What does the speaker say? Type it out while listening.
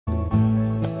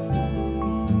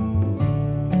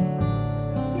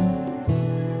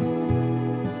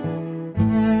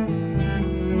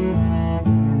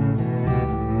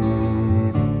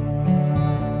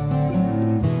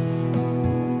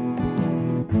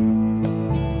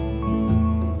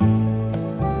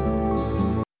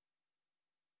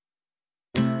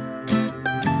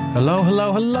Hello,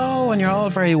 hello, hello, and you're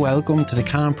all very welcome to the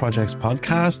Calm Projects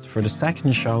podcast for the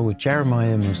second show with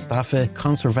Jeremiah Mustafa,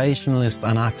 conservationist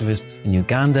and activist in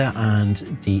Uganda and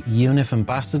the UNIF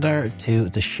ambassador to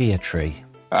the Shea tree.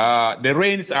 The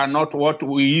rains are not what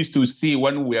we used to see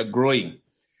when we were growing,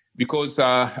 because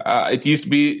it used to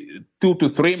be 2 to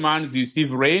 3 months you see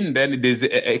rain, then there's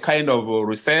a kind of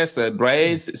recess, a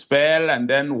dry spell, and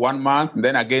then 1 month, and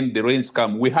then again the rains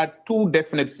come. We had 2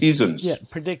 definite seasons. Yeah,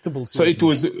 predictable seasons. So it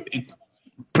was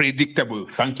predictable.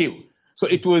 Thank you. So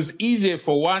it was easier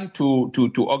for one to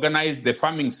organize the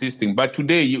farming system. But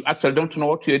today you actually don't know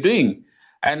what you're doing.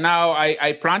 And now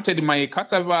I planted my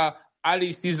cassava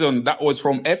early season, that was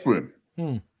from April,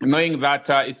 knowing that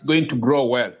it's going to grow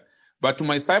well. But to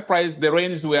my surprise, the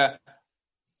rains were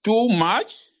too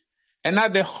much, and now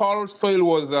the whole soil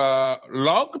was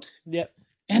logged. Yeah.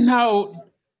 And now,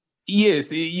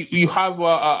 yes, you have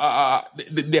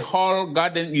the whole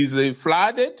garden is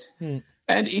flooded,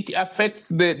 and it affects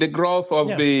the growth of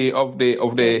the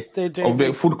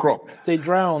food crop. They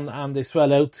drown and they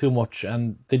swell out too much,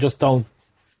 and they just don't.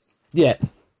 Yeah.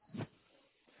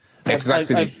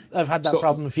 Exactly. I've had that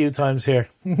problem a few times here.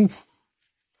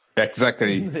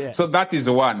 Exactly. Yeah. So that is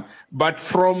one. But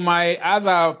from my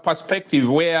other perspective,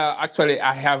 where actually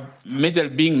I have major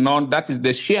being known, that is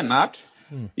the shea nut.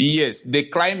 Yes, the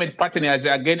climate pattern has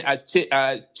again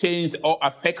changed or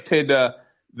affected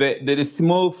the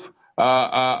smooth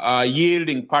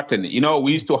yielding pattern. You know,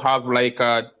 we used to have like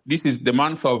this is the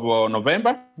month of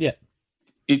November. Yeah.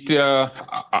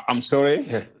 I'm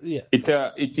sorry. Yeah.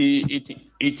 The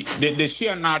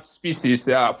shea nut species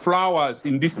flowers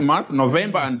in this month,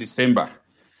 November and December,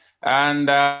 and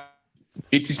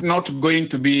it is not going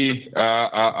to be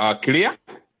clear.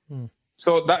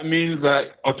 So that means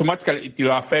automatically it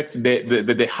will affect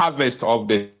the harvest of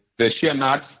the shea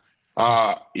nut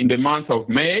in the month of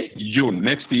May, June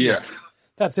next year.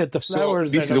 That's it. The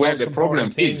flowers. So this is where the problem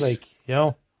is. Like, you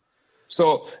know.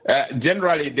 So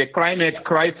generally, the climate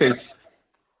crisis.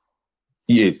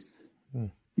 Yes.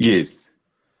 Yes.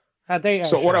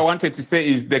 So what I wanted to say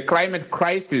is the climate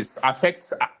crisis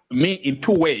affects me in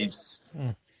 2 ways.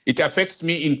 It affects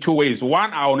me in 2 ways.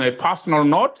 One, on a personal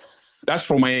note, that's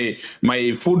for my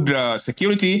food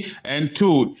security, and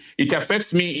 2, it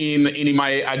affects me in my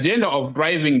agenda of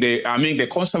driving the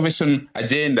conservation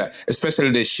agenda,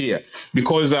 especially the shea,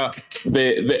 because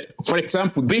for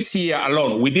example, this year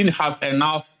alone we didn't have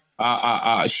enough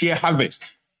shea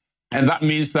harvest. And that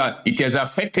means that it has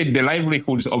affected the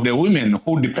livelihoods of the women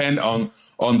who depend on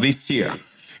this shea.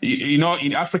 You know,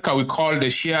 in Africa, we call the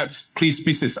shea tree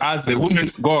species as the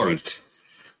women's gold.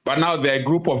 But now there are a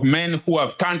group of men who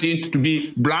have turned it to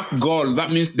be black gold. That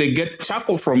means they get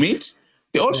charcoal from it.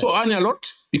 They also earn a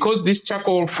lot because this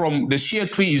charcoal from the shea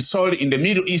tree is sold in the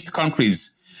Middle East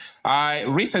countries.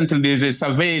 Recently, there's a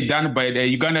survey done by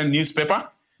the Ugandan newspaper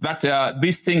that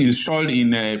this thing is sold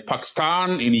in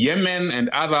Pakistan, in Yemen, and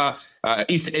other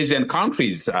East Asian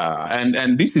countries.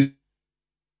 And this is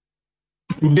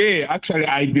today, actually,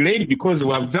 I delayed because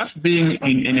we have just been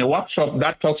in a workshop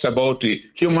that talks about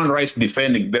human rights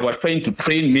defending. They were trying to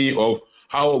train me of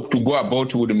how to go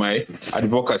about with my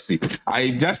advocacy.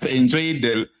 I just enjoyed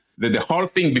the whole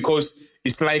thing because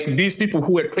it's like these people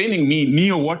who were training me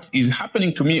knew what is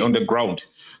happening to me on the ground.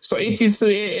 So it is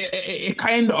a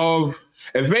kind of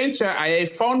a venture. I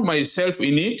found myself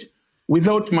in it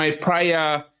without my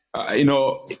prior,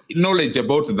 knowledge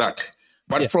about that.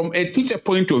 But from a teacher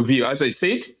point of view, as I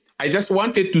said, I just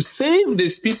wanted to save the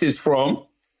species from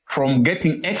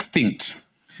getting extinct.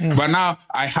 But now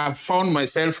I have found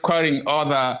myself carrying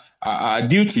other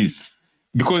duties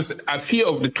because a few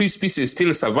of the tree species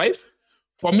still survive.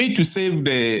 For me to save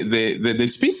the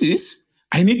species,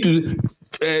 I need to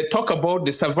talk about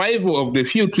the survival of the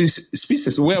few tree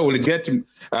species where we'll get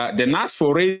the nuts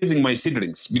for raising my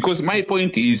seedlings. Because my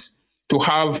point is to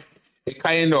have a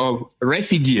kind of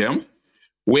refugium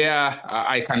where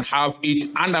I can have it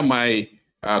under my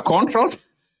control.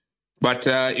 But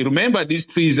you remember, these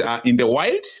trees are in the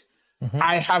wild.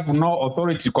 I have no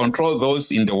authority to control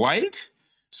those in the wild.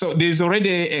 So there's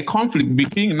already a conflict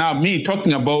between now me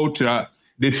talking about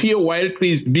the few wild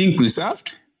trees being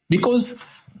preserved, because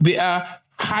there are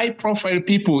high-profile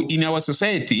people in our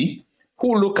society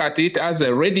who look at it as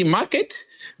a ready market.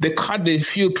 They cut the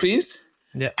few trees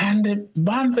and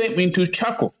burn them into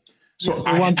charcoal. So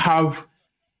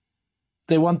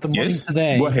they want the money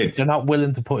today. Go ahead. They're not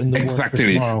willing to put in the work for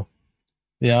tomorrow.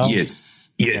 Yeah. Yes.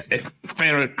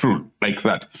 Very true, like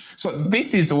that. So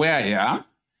this is where I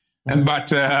am,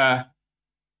 but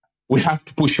we have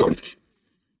to push on.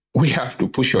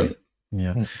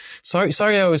 Yeah.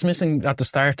 Sorry, I was missing at the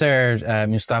start there,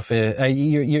 Mustafa.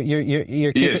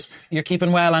 You're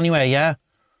keeping well anyway, yeah?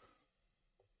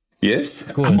 Yes,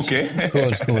 Good. I'm okay.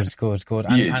 Good.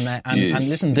 And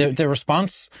listen, the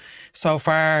response so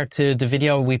far to the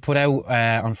video we put out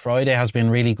on Friday has been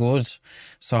really good.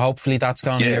 So hopefully that's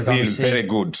going to see. Very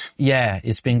good. Yeah,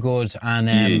 it's been good.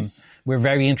 And we're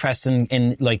very interested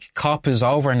in like COP is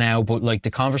over now, but like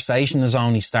the conversation is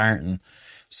only starting.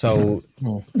 So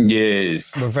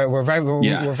yes, we're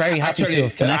very happy to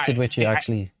have connected with you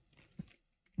actually.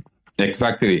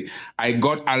 Exactly. I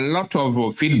got a lot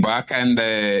of feedback, and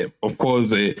of course,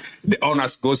 the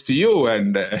honors goes to you,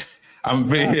 and I'm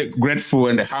very grateful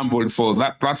and humbled for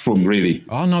that platform, really.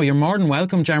 Oh, no, you're more than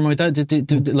welcome, Jeremiah.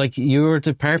 Like, you're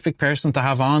the perfect person to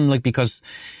have on, like, because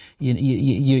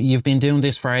you've been doing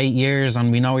this for 8 years,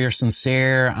 and we know you're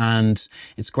sincere, and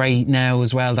it's great now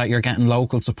as well that you're getting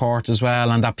local support as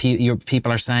well, and that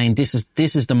people are saying this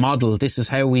is the model, this is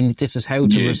how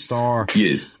to restore.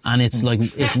 Yes. And it's like,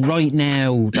 it's right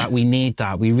now that we need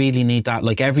that. We really need that,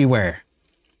 like, everywhere.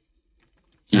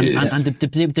 Yes. And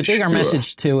the bigger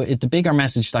message to it, the bigger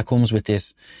message that comes with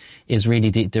this is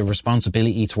really the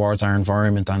responsibility towards our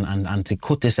environment and to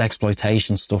cut this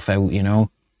exploitation stuff out, you know.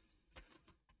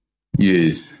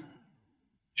 Yes,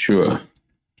 sure.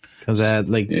 Because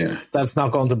that's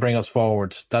not going to bring us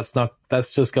forward. That's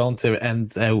just going to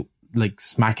end out like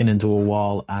smacking into a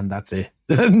wall, and that's it.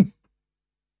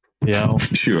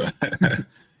 Sure.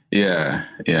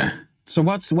 Yeah. So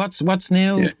what's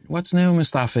new? Yeah. What's new,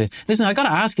 Mustafa? Listen, I got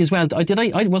to ask you as well. Do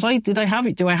I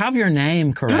have your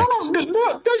name correct?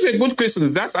 No, that's a good question.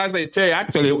 That's as I tell you.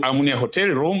 Actually, I'm in a hotel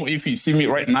room. If you see me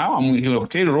right now, I'm in a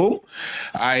hotel room.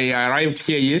 I arrived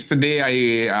here yesterday.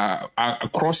 I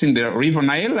crossing the River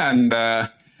Nile, and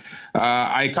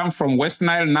I come from West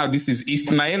Nile. Now this is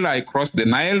East Nile. I crossed the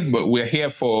Nile, but we're here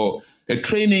for a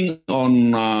training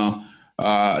on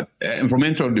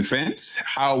environmental defense,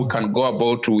 how we can go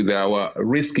about with our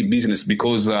risky business,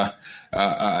 because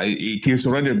it is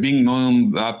already being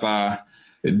known that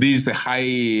these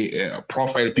high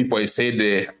profile people, I said,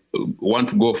 they want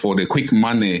to go for the quick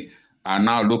money, are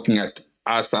now looking at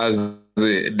us as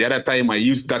the other time I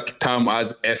used that term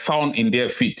as a thorn in their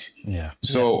feet. Yeah.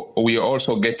 So we are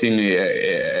also getting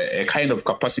a kind of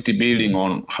capacity building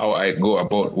on how I go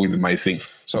about with my thing.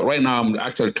 So right now I'm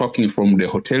actually talking from the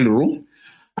hotel room.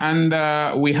 And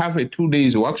we have a 2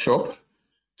 days workshop.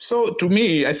 So to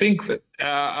me, I think that,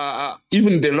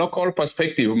 even the local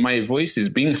perspective, my voice is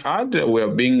being heard. We are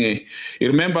being. You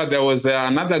remember there was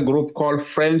another group called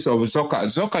Friends of Zoka.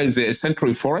 Zoka is a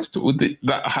central forest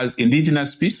that has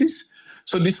indigenous species.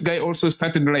 So this guy also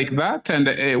started like that and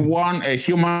won a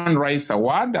human rights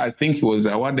award. I think he was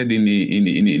awarded in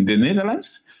the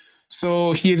Netherlands.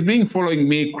 So he has been following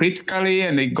me critically,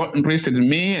 and he got interested in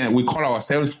me, and we call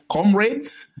ourselves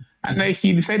comrades. And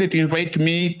he decided to invite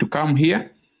me to come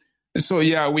here. So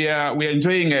yeah, we are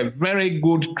enjoying a very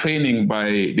good training by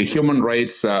the Human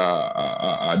Rights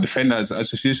Defenders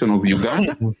Association of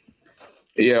Uganda.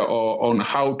 On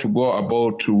how to go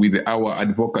about with our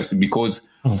advocacy, because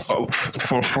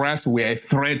for us we are a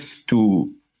threat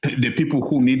to the people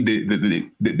who need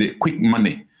the quick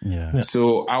money. Yeah.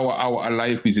 So our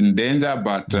life is in danger,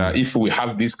 but if we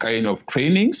have this kind of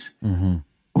trainings,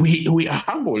 we are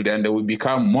humbled and we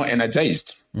become more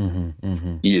energized.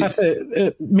 That's Yes.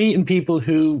 meeting people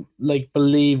who like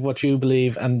believe what you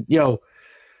believe, and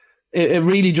it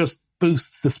really just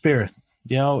boosts the spirit.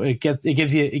 It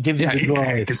gives you the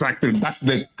drive. Exactly. That's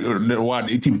the word.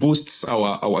 It boosts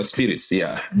our spirits.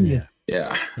 Yeah.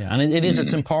 And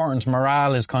it's important.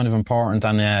 Morale is kind of important,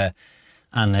 and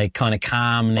a kind of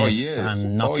calmness,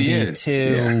 and not to be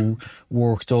too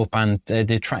worked up. And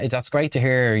that's great to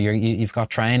hear. You've got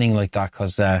training like that,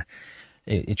 because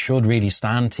it should really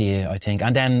stand to you, I think.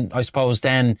 And then I suppose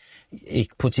then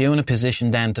it puts you in a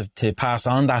position then to pass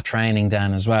on that training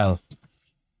then as well.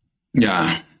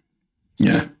 Yeah.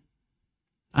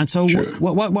 And so sure.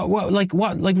 what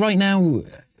right now,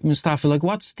 Mustafa, like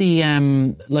what's the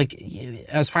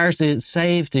as far as the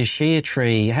Save the Shea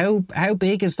Tree, how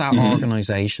big is that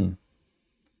organization?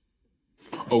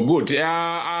 Oh, good.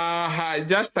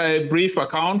 Just a brief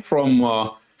account from.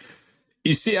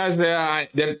 You see, as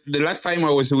the last time I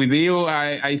was with you,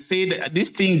 I said this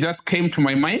thing just came to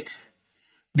my mind.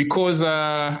 Because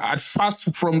at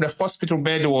first, from the hospital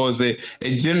bed was a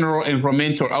general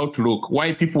environmental outlook,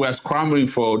 why people were scrambling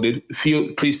for the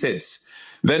few tree sets.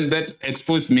 Then that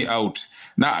exposed me out.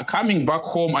 Now, coming back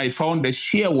home, I found the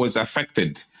shea was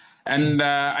affected. And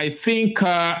I think,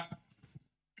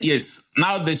 yes,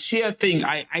 now the shea thing,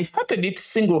 I started it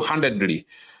single-handedly.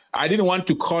 I didn't want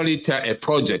to call it a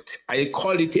project. I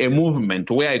call it a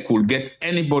movement where I could get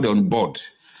anybody on board.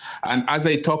 And as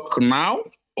I talk now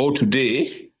or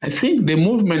today, I think the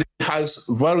movement has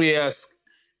various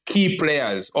key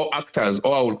players or actors,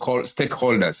 or I will call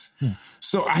stakeholders.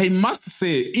 So I must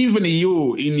say, even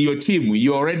you in your team,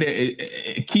 you're already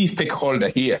a key stakeholder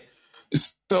here.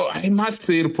 So I must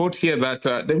report here that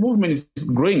the movement is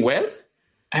growing well,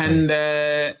 and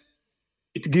it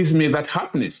gives me that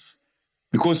happiness.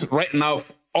 Because right now,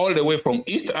 all the way from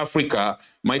East Africa,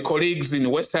 my colleagues in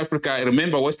West Africa, I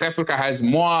remember West Africa has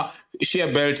more share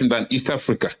belt than East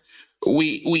Africa.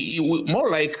 We more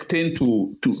like tend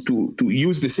to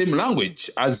use the same language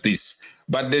as this,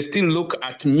 but they still look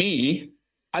at me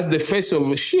as the face of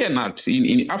ShareNet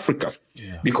in Africa.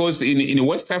 Yeah. Because in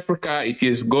West Africa, it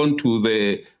has gone to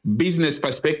the business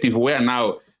perspective where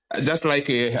now, just like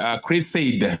Chris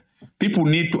said, people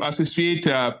need to associate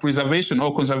preservation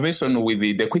or conservation with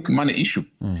the quick money issue.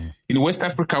 In West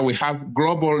Africa, we have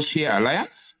Global Share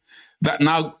Alliance that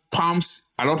now pumps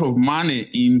a lot of money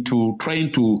into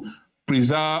trying to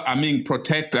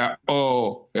protect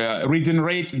or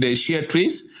regenerate the share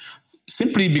trees,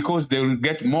 simply because they will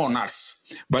get more nuts.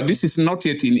 But this is not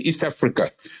yet in East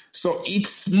Africa. So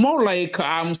it's more like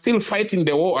I'm still fighting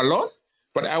the war alone,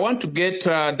 but I want to get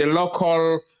the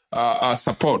local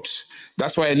support.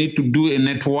 That's why I need to do a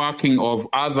networking of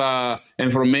other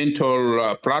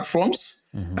environmental platforms.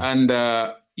 And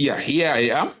here I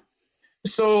am.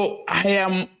 So I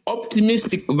am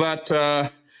optimistic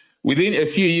that within a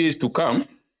few years to come,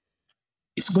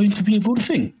 it's going to be a good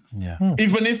thing. Yeah.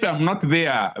 Even if I'm not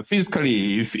there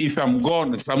physically, if I'm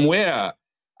gone somewhere,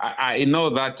 I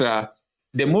know that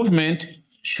the movement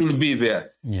should be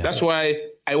there. Yeah. That's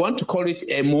why I want to call it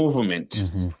a movement.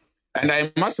 And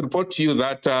I must report to you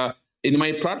that in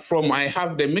my platform, I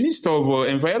have the Minister of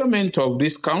Environment of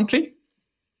this country.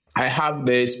 I have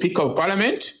the Speaker of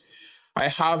Parliament. I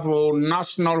have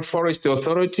National Forest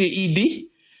Authority, ED.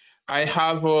 I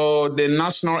have the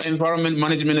National Environment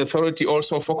Management Authority,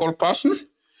 also focal person.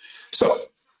 So,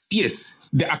 yes,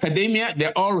 the academia,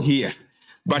 they're all here.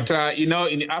 But, in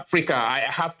Africa, I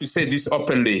have to say this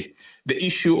openly. The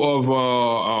issue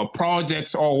of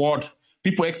projects or what,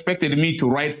 people expected me to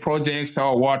write projects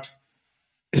or what,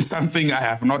 is something I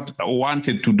have not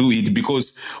wanted to do it,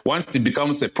 because once it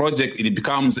becomes a project, it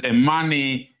becomes a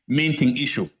money minting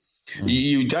issue.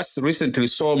 You just recently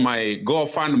saw my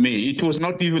GoFundMe. It was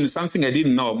not even something I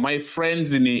didn't know. My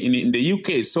friends in the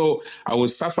UK, so I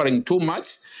was suffering too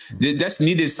much. They just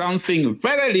needed something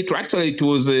very little. Actually, it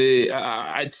was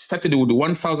I started with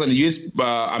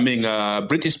 1,000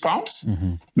 British pounds.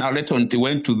 Now later on, it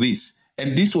went to this.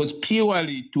 And this was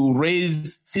purely to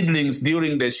raise seedlings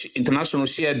during the International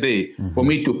Share Day for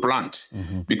me to plant.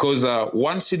 Because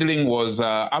one seedling was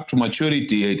up to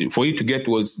maturity. For you to get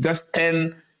was just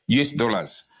 $10.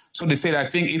 So they said, I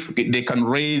think if they can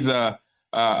raise that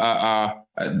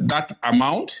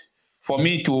amount for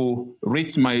me to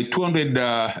reach my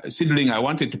 200 seedling I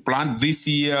wanted to plant this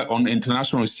year on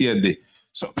International Share Day.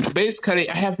 So basically,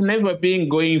 I have never been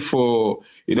going for,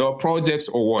 projects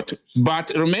or what.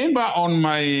 But remember on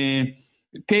my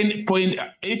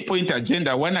 8-point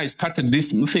agenda, when I started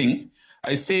this thing,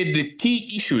 I said the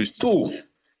key issues, 2.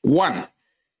 1,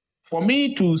 for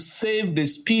me to save the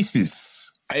species.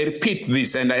 I repeat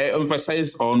this and I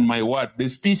emphasize on my word, the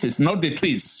species, not the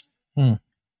trees.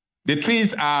 The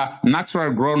trees are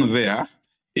natural grown there.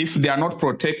 If they are not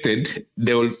protected,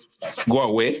 they will go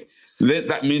away. Then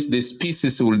that means the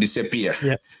species will disappear.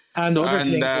 Yeah. And other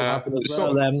things will happen as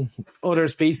well. Other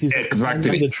species depend on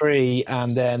the tree,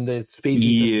 and then the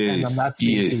species depend on that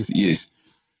species. Yes.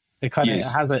 It kind of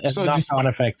has a knock-on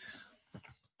effect.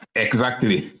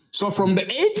 Exactly. So from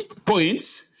the 8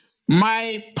 points,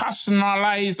 my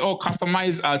personalized or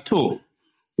customized are 2.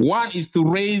 1 is to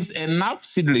raise enough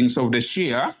seedlings of the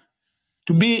share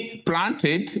to be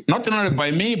planted, not only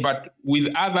by me, but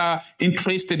with other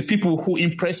interested people who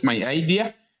impress my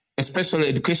idea, especially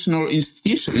educational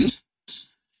institutions.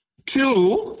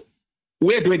 2,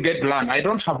 where do I get land? I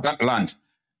don't have that land.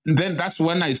 And then that's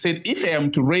when I said, if I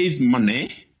am to raise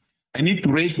money, I need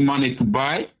to raise money to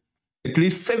buy at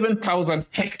least 7,000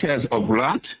 hectares of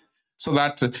land, so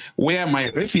that where my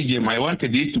refugium I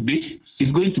wanted it to be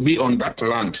is going to be on that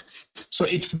land. So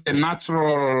it's a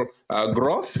natural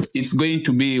growth. It's going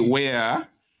to be where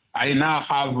I now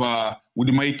have with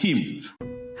my team.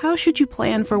 How should you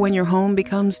plan for when your home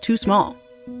becomes too small?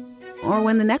 Or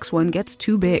when the next one gets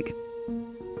too big?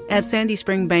 At Sandy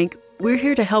Spring Bank, we're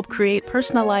here to help create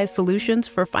personalized solutions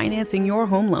for financing your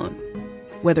home loan.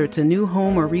 Whether it's a new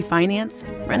home or refinance,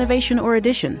 renovation or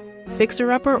addition,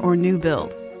 fixer-upper or new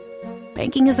build.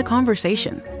 banking is a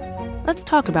conversation. Let's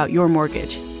talk about your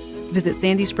mortgage. Visit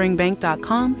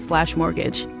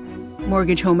sandyspringbank.com/mortgage.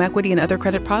 Mortgage, home equity, and other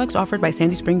credit products offered by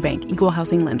Sandy Spring Bank, Equal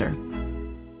Housing Lender.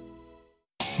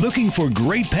 Looking for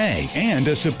great pay and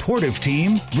a supportive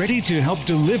team ready to help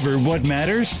deliver what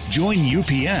matters? Join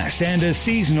UPS and a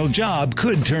seasonal job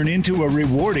could turn into a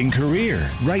rewarding career.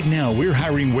 Right now, we're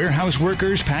hiring warehouse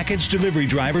workers, package delivery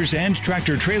drivers, and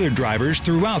tractor-trailer drivers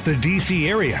throughout the D.C.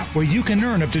 area, where you can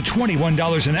earn up to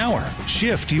 $21 an hour.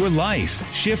 Shift your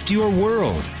life. Shift your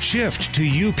world. Shift to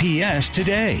UPS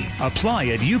today. Apply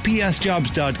at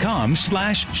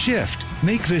upsjobs.com/shift.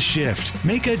 Make the shift.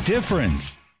 Make a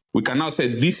difference. We can now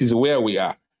say this is where we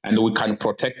are and we can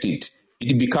protect it.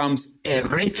 It becomes a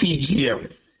refuge area,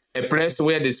 a place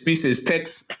where the species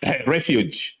takes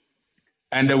refuge.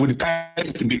 And with time,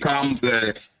 it becomes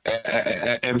a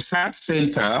research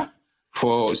center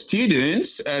for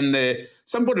students. And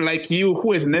somebody like you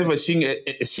who has never seen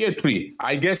a shea tree,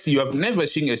 I guess you have never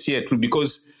seen a shea tree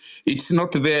because it's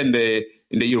not there in the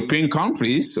European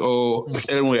countries or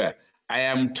anywhere. I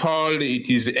am told it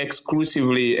is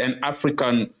exclusively an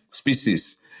African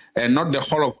species and not the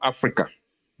whole of Africa.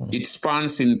 It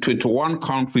spans in 21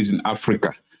 countries in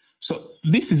Africa. So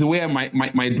this is where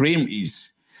my dream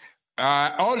is.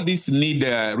 All these need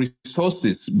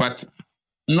resources, but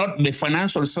not the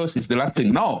financial resources, the last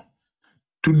thing. No.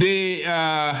 Today,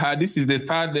 this is the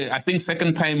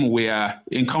second time we are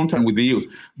encountering with you.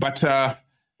 But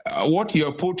what you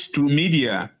have put to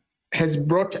media has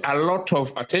brought a lot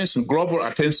of attention, global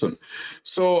attention.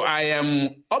 So I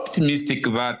am optimistic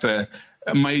that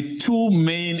my two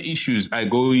main issues are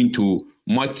going to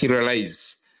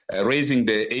materialize, raising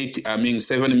the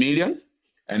 7 million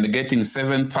and getting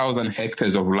 7,000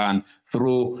 hectares of land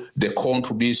through the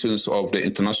contributions of the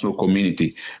international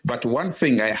community. But one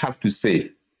thing I have to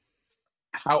say,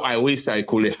 how I wish I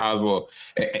could have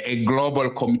a global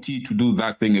committee to do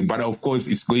that thing. But of course,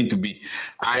 it's going to be.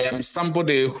 I am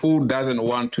somebody who doesn't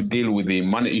want to deal with the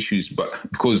money issues, but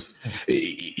because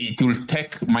it will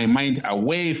take my mind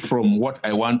away from what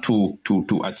I want to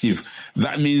achieve.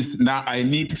 That means now I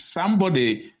need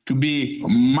somebody to be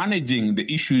managing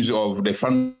the issues of the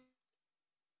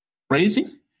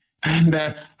fundraising. And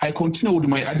I continue with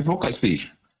my advocacy,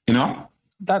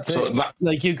 That's it.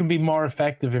 Like, you can be more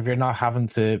effective if you're not having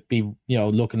to be,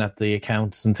 looking at the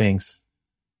accounts and things.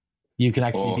 You can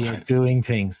actually be doing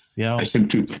things, I think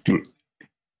to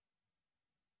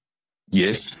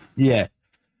yes. Yeah.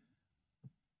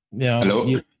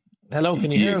 Hello? Hello,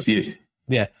 can you hear us? Yes.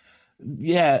 Yeah.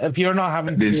 Yeah, if you're not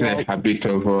having to there's a bit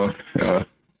of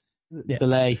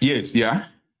delay. Yes, yeah.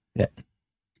 Yeah.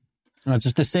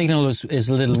 Just the signal is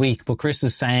a little weak, but Chris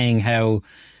is saying how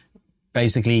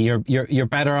basically you're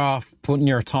better off putting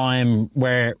your time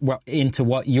into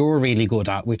what you're really good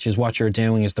at, which is what you're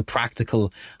doing is the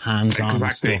practical hands-on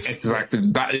stuff. Exactly.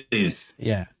 That is.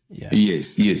 Yeah.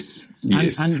 Yes.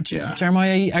 And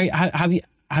Jeremiah,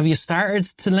 have you started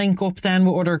to link up then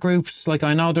with other groups? Like,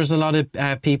 I know there's a lot of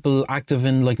people active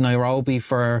in like Nairobi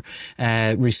for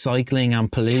recycling and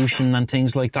pollution and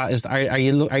things like that. Are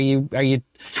you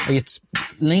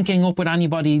linking up with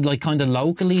anybody like kind of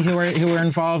locally who are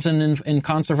involved in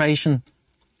conservation?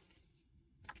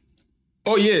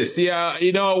 Oh yes, yeah.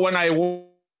 When I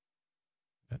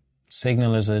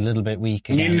signal is a little bit weak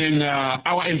again. In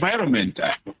our environment.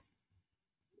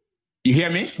 You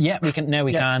hear me? Yeah, we can. Now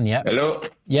we can. Yeah. Hello?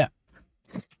 Yeah.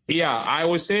 Yeah, I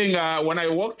was saying when I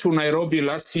walked to Nairobi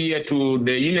last year to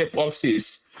the UNEP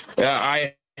offices,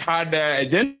 I had a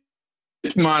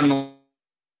gentleman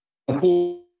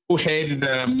who headed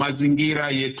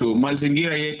Mazingira Yetu.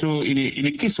 Mazingira Yetu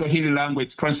in Kiswahili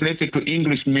language translated to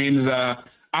English means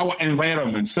our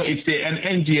environment. So it's an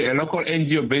NGO, a local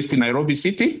NGO based in Nairobi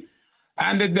City.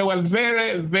 And they were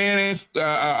very, very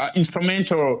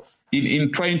instrumental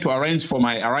in trying to arrange for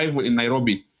my arrival in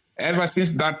Nairobi. Ever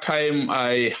since that time,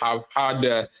 I have had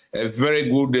a very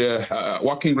good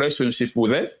working relationship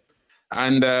with them.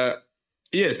 And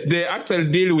yes, they actually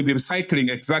deal with the recycling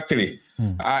exactly.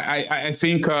 I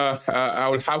think I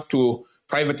will have to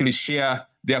privately share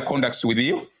their contacts with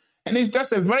you. And he's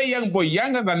just a very young boy,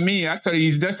 younger than me. Actually,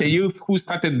 he's just a youth who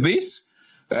started this.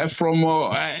 From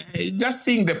just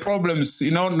seeing the problems,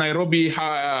 Nairobi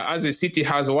as a city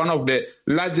has one of the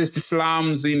largest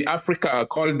slums in Africa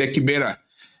called the Kibera.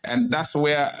 And that's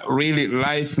where really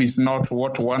life is not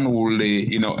what one will,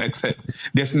 accept.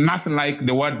 There's nothing like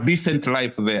the word decent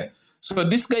life there. So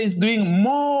this guy is doing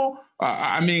more,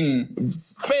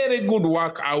 very good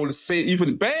work, I will say,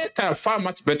 even better, far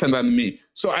much better than me.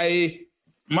 So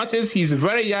much as he's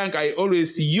very young, I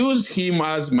always use him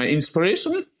as my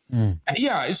inspiration.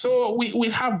 Yeah, so we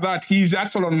have that. He's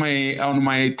actually on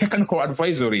my technical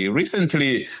advisory.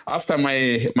 Recently, after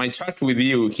my chat with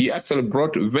you, he actually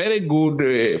brought very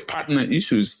good partner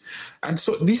issues, and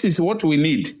so this is what we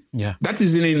need. Yeah, that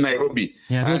is in Nairobi.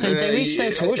 Yeah, and, they reached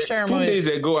out to us, Jeremiah. 2 days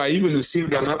ago, I even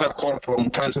received another call from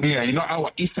Tanzania. You know,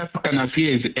 our East African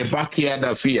affair is a backyard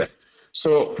affair.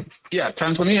 So yeah,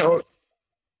 Tanzania.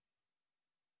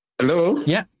 Hello.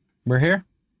 Yeah, we're here.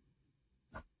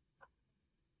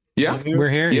 Yeah, we're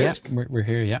here. Yes. Yeah, we're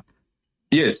here. Yeah.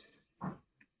 Yes.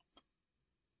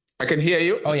 I can hear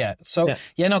you. Oh yeah. So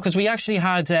because we actually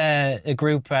had a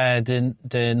group,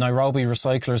 the Nairobi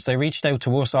Recyclers. They reached out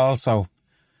to us also,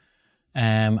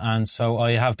 and so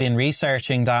I have been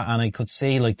researching that, and I could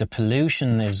see like the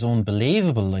pollution is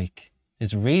unbelievable. Like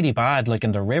it's really bad. Like,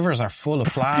 and the rivers are full of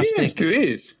plastic. Yes, it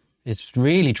is. It's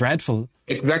really dreadful.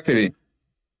 Exactly.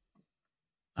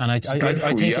 And I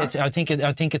think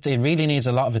it really needs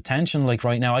a lot of attention. Like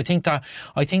right now, I think that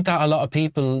a lot of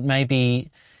people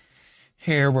maybe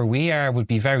here where we are would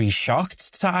be very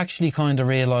shocked to actually kind of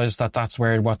realise that that's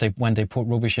where when they put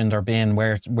rubbish in their bin,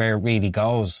 where it really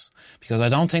goes. Because I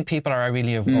don't think people are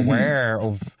really aware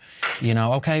of, you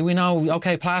know,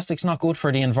 okay, plastic's not good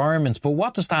for the environment, but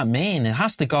what does that mean? It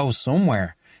has to go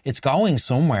somewhere. It's going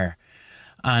somewhere.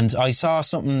 And I saw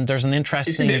something. There's an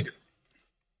interesting.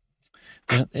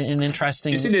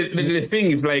 You see, the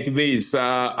thing is like this.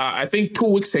 I think 2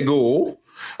 weeks ago,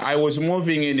 I was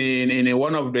moving in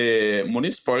one of the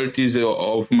municipalities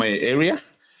of my area.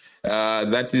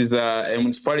 That is a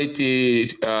municipality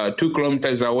 2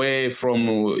 kilometers away from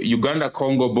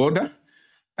Uganda-Congo border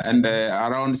and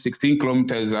around 16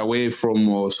 kilometers away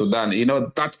from Sudan. You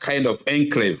know, that kind of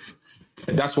enclave.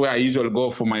 That's where I usually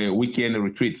go for my weekend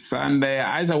retreats. And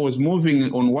as I was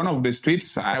moving on one of the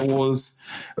streets, I was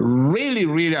really,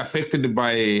 really affected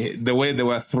by the way they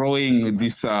were throwing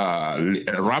this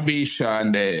rubbish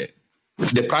and the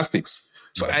plastics.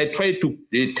 So I tried to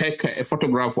take a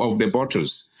photograph of the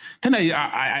bottles. Then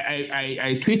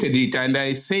I tweeted it and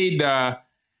I said,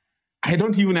 I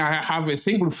don't even have a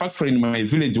single factory in my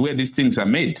village where these things are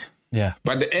made. Yeah.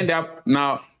 But they end up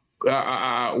now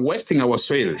wasting our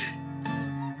soil.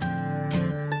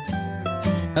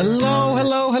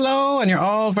 Hello, and you're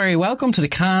all very welcome to the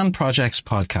Can Projects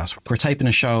podcast. We're taping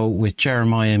a show with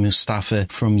Jeremiah Mustafa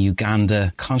from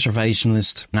Uganda,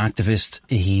 conservationist and activist.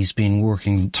 He's been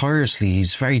working tirelessly.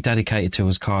 He's very dedicated to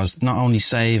his cause, not only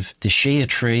save the Shea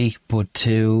tree, but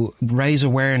to raise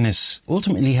awareness,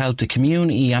 ultimately help the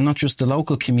community, and not just the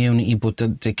local community, but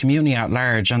the community at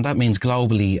large, and that means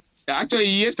globally. Actually,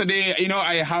 yesterday,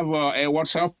 I have a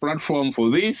WhatsApp platform for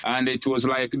this, and it was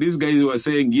like these guys were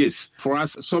saying, yes, for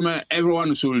us,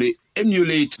 everyone should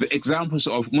emulate the examples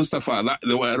of Mustafa that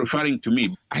they were referring to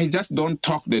me. I just don't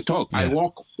talk the talk. Yeah. I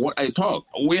walk what I talk.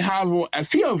 We have a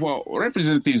few of our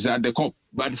representatives at the COP,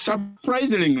 but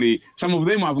surprisingly, some of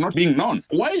them have not been known.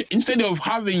 Why, instead of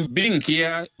being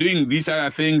here, doing these other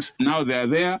things, now they're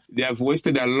there, they have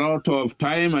wasted a lot of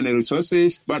time and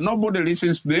resources, but nobody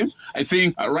listens to them. I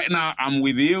think right now I'm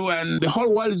with you, and the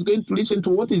whole world is going to listen to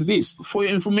what is this. For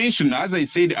your information, as I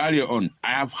said earlier on,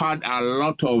 I have had a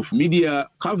lot of media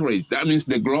coverage. That means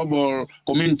the global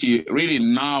community really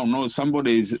now knows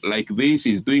somebody is like this,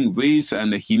 is doing this,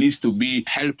 and he needs to be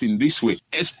helped in this way.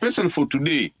 Especially for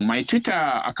today, my Twitter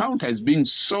account has been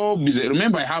so busy.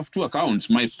 Remember, I have 2 accounts,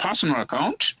 my personal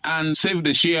account and Save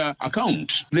the Share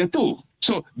account. They're 2.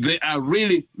 So they are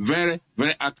really very,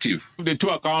 very active. The 2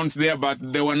 accounts there, but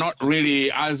they were not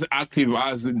really as active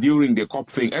as during the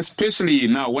COP thing, especially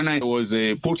now when I was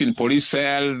put in police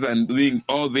cells and doing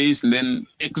all this. And then,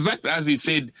 exactly as he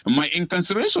said, my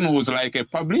incarceration was like a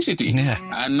publicity. Yeah.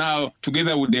 And now,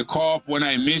 together with the COP, when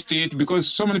I missed it, because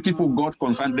so many people got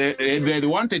concerned, they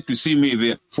wanted to see me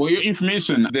there. For your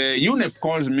information, the UNEP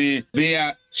calls me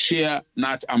their Share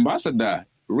Nut ambassador.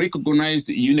 Recognized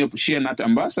UNEP Share Nut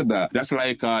ambassador. That's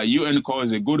like UN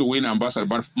calls a goodwill ambassador,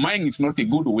 but mine is not a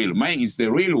goodwill. Mine is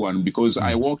the real one, because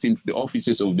I walked into the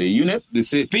offices of the UNEP. They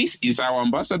say, this is our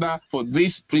ambassador for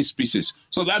these 3 species.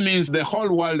 So that means the whole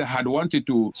world had wanted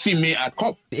to see me at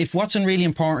COP. If what's really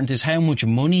important is how much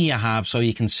money you have so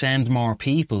you can send more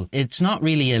people, it's not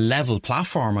really a level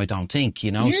platform, I don't think,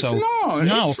 you know. It's not.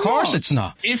 No, of course it's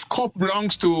not. If COP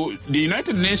belongs to the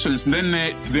United Nations, then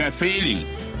they are failing.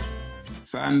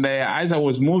 And as I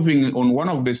was moving on one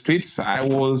of the streets, I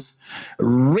was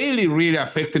really, really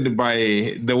affected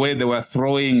by the way they were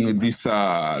throwing this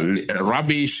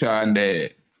rubbish and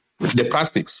the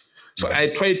plastics. So I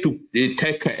tried to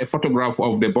take a photograph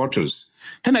of the bottles.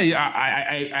 Then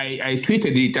I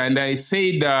tweeted it and I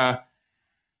said,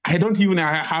 I don't even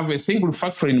have a single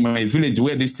factory in my village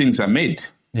where these things are made.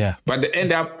 Yeah. But they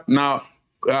end up now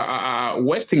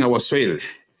wasting our soil.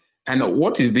 And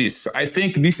what is this? I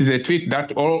think this is a tweet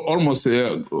that almost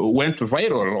went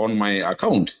viral on my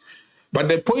account. But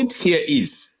the point here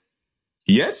is,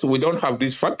 yes, we don't have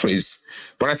these factories,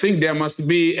 but I think there must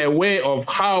be a way of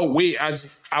how we as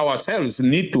ourselves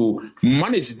need to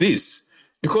manage this,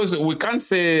 because we can't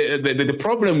say the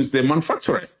problem is the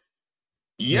manufacturer.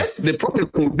 Yes, the problem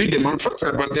could be the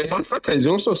manufacturer, but the manufacturer is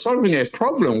also solving a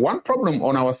problem, one problem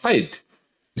on our side.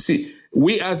 You see,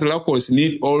 we as locals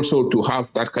need also to have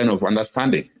that kind of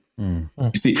understanding. You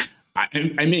see,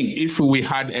 I mean, if we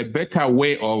had a better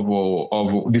way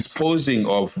of disposing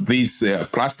of these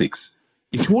plastics,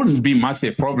 it wouldn't be much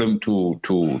a problem to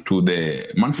the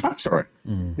manufacturer,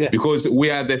 because we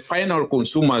are the final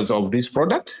consumers of this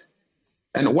product.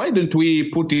 And why don't we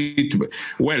put it,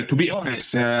 well, to be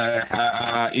honest, in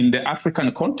the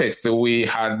African context, we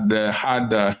had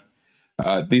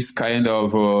this kind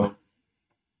of,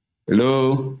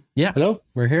 hello? Yeah. Hello?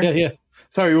 We're here. Yeah.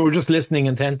 Sorry, we were just listening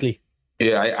intently.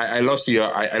 Yeah, I lost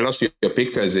your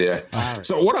pictures here. Right.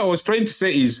 So what I was trying to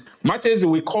say is, much as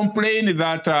we complain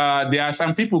that there are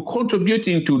some people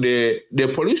contributing to the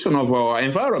pollution of our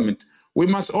environment, we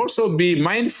must also be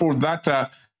mindful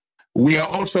that we are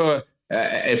also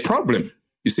a problem.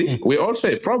 You see, we're also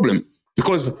a problem,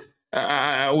 because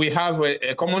we have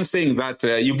a common saying that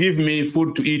you give me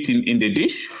food to eat in the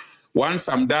dish. Once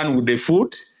I'm done with the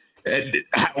food,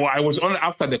 I was only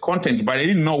after the content, but I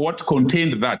didn't know what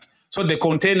contained that. So the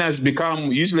containers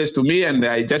become useless to me, and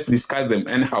I just discard them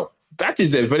anyhow. That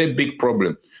is a very big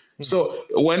problem. So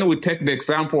when we take the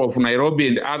example of Nairobi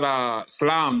and other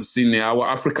slums in our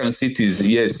African cities,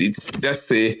 yes, it's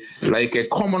just like a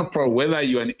common problem, whether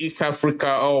you're in East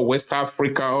Africa or West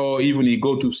Africa, or even you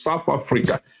go to South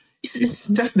Africa. It's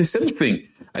just the same thing.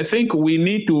 I think we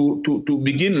need to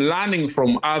begin learning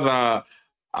from other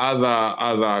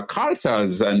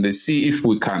cultures and see if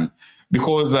we can,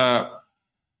 because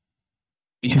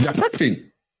it is affecting.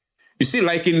 You see,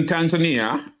 like in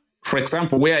Tanzania, for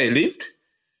example, where I lived,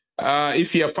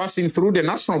 if you are passing through the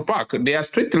national park, there are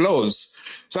strict laws.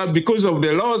 So because of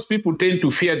the laws, people tend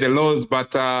to fear the laws,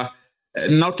 but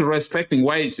not respecting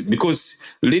why it's because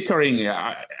littering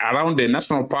around the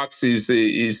national parks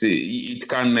it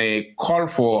can call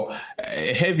for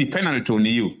a heavy penalty on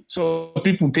you. So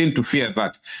people tend to fear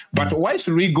that. But why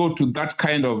should we go to that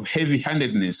kind of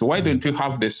heavy-handedness? Why don't you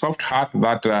have the soft heart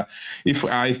that if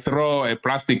I throw a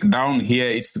plastic down here,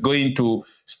 it's going to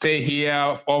stay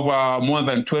here over more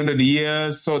than 200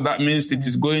 years. So that means it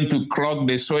is going to clog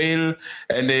the soil,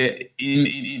 and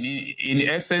in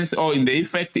essence or in the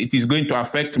effect, it is going to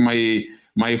affect my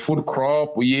food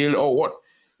crop yield or what.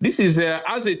 This is,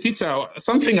 as a teacher,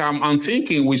 something I'm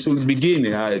thinking we should begin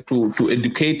to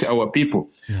educate our people.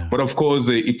 Yeah. But of course,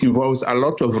 it involves a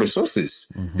lot of resources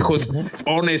because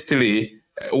honestly,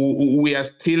 we are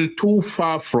still too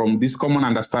far from this common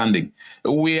understanding.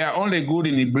 We are only good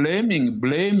in blaming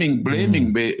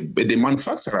the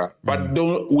manufacturer, but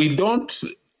we don't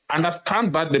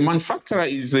understand that the manufacturer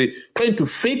is trying to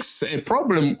fix a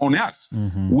problem on us.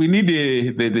 We need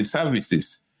the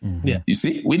services. Yeah, you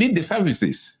see, we need the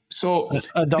services. So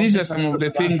these are some of the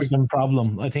things. African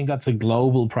problem. I think that's a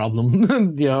global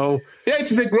problem. Yeah, it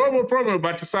is a global problem,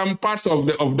 but some parts of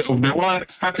the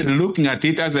world started looking at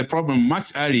it as a problem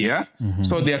much earlier.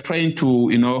 So they are trying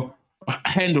to,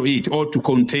 handle it or to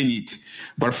contain it.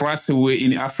 But for us,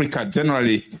 in Africa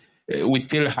generally, we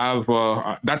still have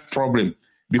that problem.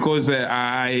 Because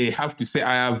I have to say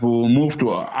I have moved to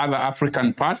other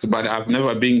African parts, but I've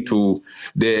never been to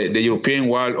the European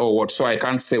world or what, so I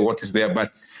can't say what is there.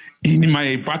 But in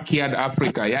my backyard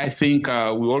Africa, I think we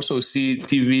also see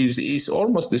TVs. It's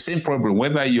almost the same problem,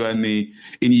 whether you are in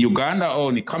Uganda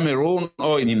or in Cameroon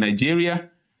or in Nigeria.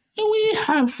 We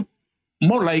have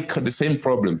more like the same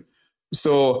problem.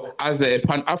 So as a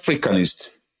Pan-Africanist,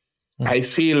 I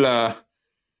feel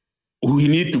we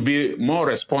need to be more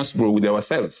responsible with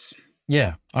ourselves.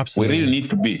 Yeah, absolutely. We really need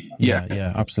to be.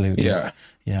 Yeah, absolutely. Yeah.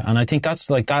 And I think that's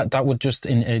like that would just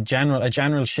in a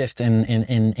general shift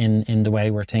in the way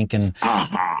we're thinking.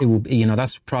 It would,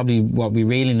 that's probably what we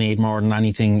really need more than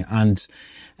anything. And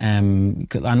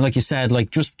like you said,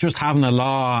 like just having a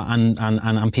law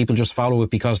and people just follow it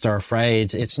because they're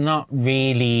afraid. It's not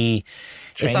really.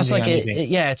 That's like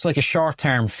it's like a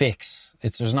short-term fix.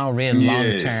 There's no real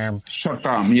long-term.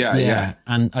 Short-term, yeah.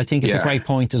 And I think it's a great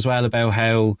point as well about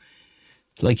how,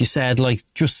 like you said, like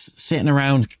just sitting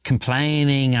around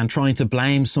complaining and trying to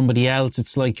blame somebody else.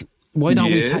 It's like why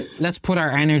don't Yes. let's put our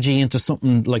energy into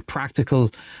something like practical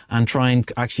and try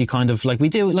and actually kind of like we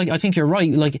do. Like, I think you're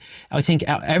right. Like, I think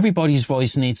everybody's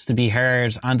voice needs to be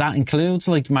heard, and that includes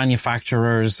like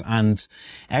manufacturers and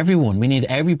everyone. We need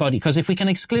everybody, because if we can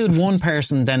exclude one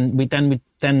person, then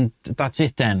that's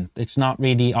it. Then it's not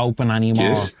really open anymore.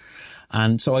 Yes.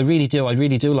 And so I really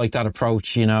do like that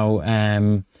approach, you know.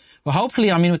 Well,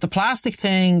 hopefully, I mean, with the plastic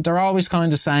thing, they're always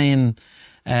kind of saying,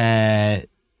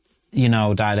 you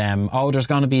know, that, there's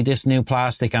going to be this new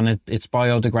plastic and it's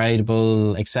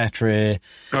biodegradable, etc.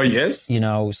 Oh, yes. You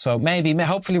know, so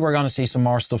hopefully we're going to see some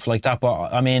more stuff like that.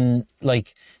 But I mean,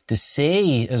 like, the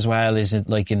sea as well is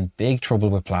like in big trouble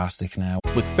with plastic now.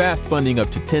 With fast funding up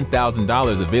to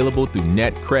 $10,000 available through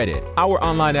NetCredit, our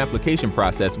online application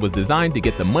process was designed to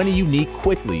get the money you need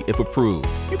quickly if approved.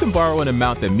 You can borrow an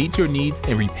amount that meets your needs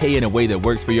and repay in a way that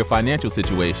works for your financial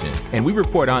situation. And we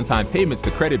report on-time payments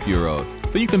to credit bureaus,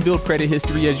 so you can build credit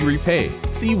history as you repay.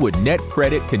 See what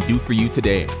NetCredit can do for you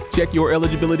today. Check your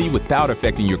eligibility without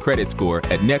affecting your credit score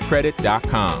at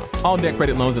netcredit.com. All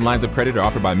NetCredit loans and lines of credit are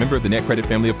offered by a member of the NetCredit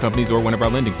family of companies or one of our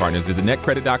lending partners. Visit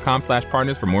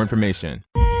netcredit.com/partners for more information.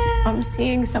 I'm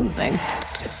seeing something.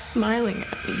 It's smiling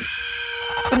at me.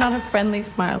 But not a friendly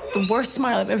smile. The worst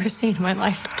smile I've ever seen in my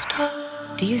life.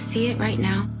 Do you see it right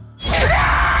now?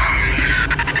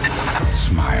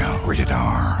 Smile. Rated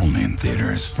R. Only in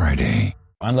theaters Friday.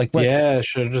 And like, yeah,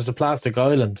 sure. There's a plastic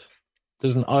island.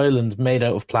 There's an island made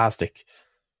out of plastic.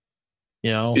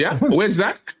 You know? Yeah, where's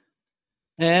that?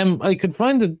 I could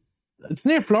find it. It's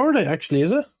near Florida, actually,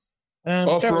 is it?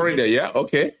 Florida, yeah,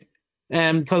 okay.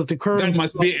 Because the current... That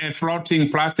must be a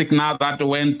floating plastic now that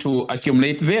went to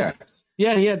accumulate there.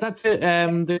 Yeah, that's it.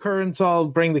 The currents all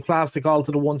bring the plastic all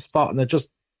to the one spot, and it just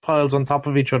piles on top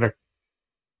of each other.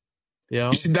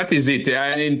 Yeah, you see, that is it.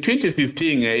 In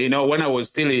 2015, you know, when I was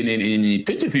still in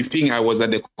 2015, I was at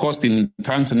the coast in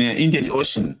Tanzania, Indian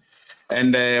Ocean.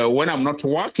 And when I'm not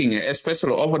working,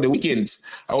 especially over the weekends,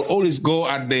 I would always go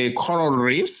at the coral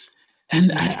reefs.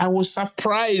 And I was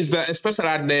surprised, especially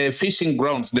at the fishing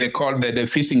grounds, they call the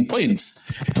fishing points.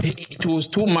 It was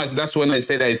too much. That's when I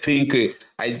said, I think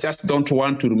I just don't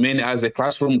want to remain as a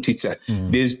classroom teacher.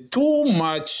 There's too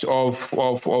much of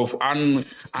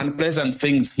unpleasant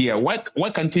things here. Why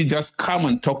can't you just come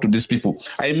and talk to these people?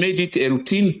 I made it a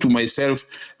routine to myself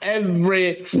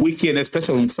every weekend,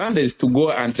 especially on Sundays, to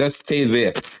go and just stay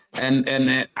there. And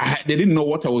they didn't know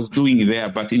what I was doing there,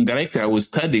 but indirectly I was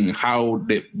studying how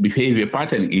the behavior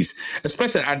pattern is.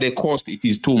 Especially at the coast, it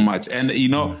is too much. And, you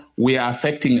know, we are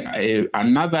affecting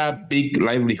another big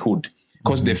livelihood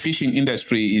because the fishing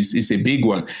industry is a big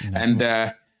one. And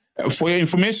for your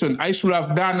information, I should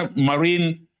have done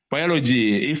marine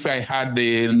biology if I had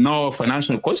no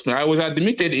financial cost. I was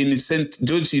admitted in St.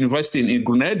 George University in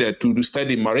Grenada to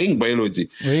study marine biology.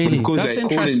 Really? Because That's I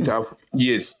couldn't have,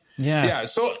 yes. Yeah.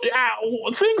 So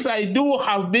things I do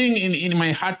have been in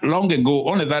my heart long ago,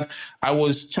 only that I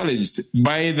was challenged.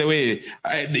 By the way,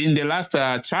 in the last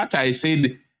chat, I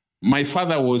said my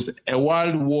father was a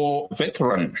World War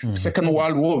veteran, Second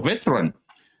World War veteran.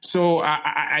 So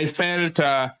I felt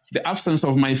the absence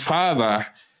of my father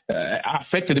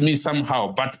affected me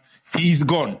somehow, but he's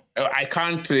gone. I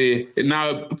can't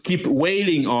now keep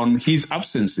wailing on his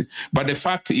absence. But the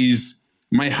fact is,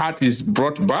 my heart is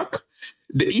brought back.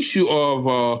 The issue of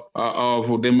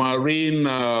the marine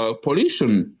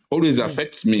pollution always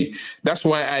affects me. That's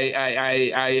why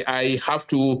I have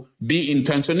to be in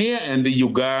Tanzania and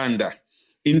Uganda.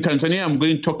 In Tanzania, I'm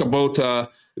going to talk about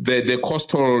the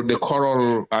coastal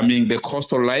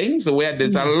lines where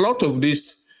there's a lot of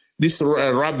this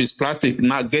rubbish plastic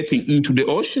now getting into the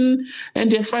ocean,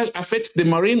 and they affect the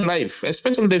marine life,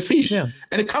 especially the fish. Yeah.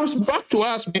 And it comes back to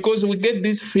us because we get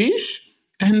this fish,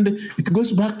 and it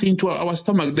goes back into our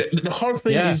stomach. The whole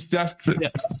thing is just,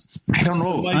 I don't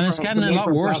know. And it's getting a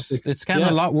lot worse. It's getting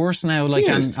a lot worse now. Like,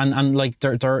 yes. and like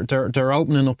they're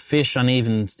opening up fish and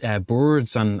even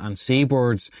birds and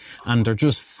seabirds, and they're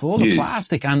just full of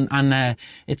plastic. And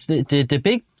it's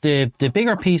the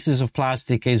bigger pieces of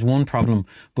plastic is one problem,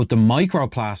 but the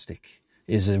microplastic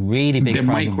is a really big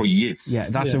problem. Yeah,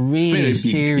 that's a really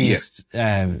serious.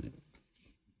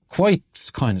 Quite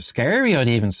kind of scary, I'd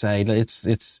even say.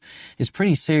 It's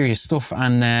pretty serious stuff,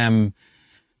 and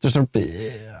there's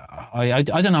I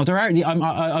don't know. There are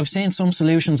I've seen some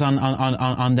solutions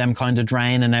on them kind of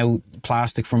draining out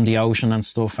plastic from the ocean and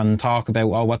stuff, and talk about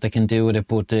what they can do with it.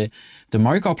 But the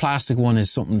microplastic one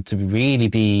is something to really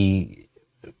be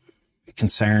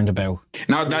concerned about.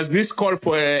 Now, does this call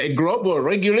for a global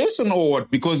regulation or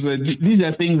what? Because these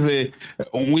are things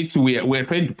on which we're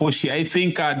trying to push here. I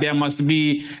think there must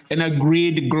be an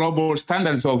agreed global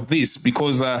standards of this,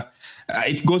 because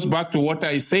it goes back to what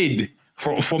I said.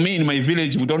 For me, in my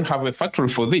village, we don't have a factory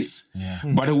for this,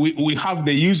 but we have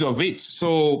the use of it.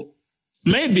 So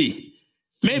maybe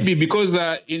because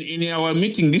in our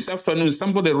meeting this afternoon,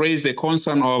 somebody raised a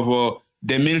concern of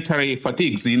the military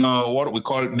fatigues, what we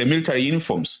call the military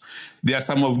uniforms. There are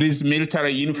some of these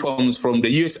military uniforms from the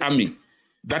U.S. Army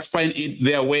that find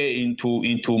their way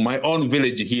into my own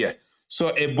village here.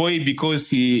 So a boy, because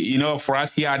he, for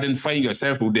us here, identifying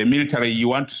yourself with the military, you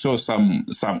want to show some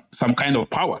kind of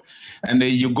power, and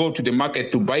you go to the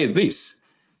market to buy this.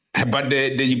 But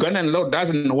the Ugandan law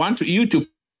doesn't want you to.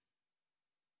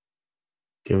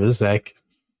 Give it a sec.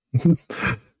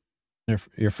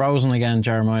 You're frozen again,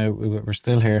 Jeremiah. We're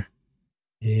still here.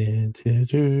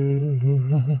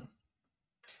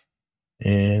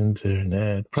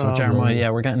 Internet problem. So Jeremiah,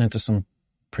 yeah, we're getting into some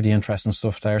pretty interesting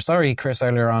stuff there. Sorry, Chris,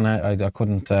 earlier on I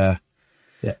couldn't.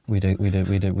 We'd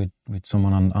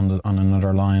someone on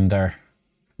another line there.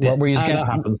 What were you getting? That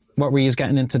happens. What were you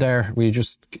getting into there? Were you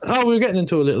just? Oh, we were getting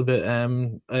into a little bit.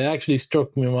 It actually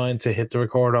struck my mind to hit the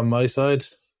record on my side.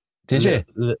 Did you?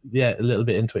 Yeah, a little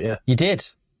bit into it. Yeah, you did.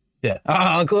 Yeah.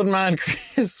 Oh, good man,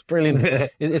 Chris. Brilliant.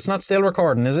 It's not still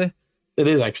recording, is it? It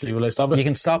is actually. Will I stop it? You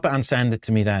can stop it and send it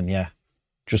to me then. Yeah,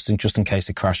 just in case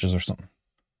it crashes or something.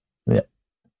 Yeah.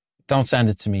 Don't send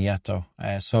it to me yet, though.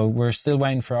 So we're still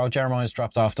waiting for... Jeremiah's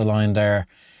dropped off the line there.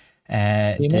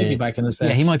 He might be back in a sec.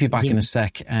 Yeah, he might be back in a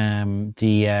sec.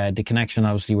 The connection,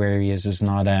 obviously, where he is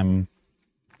not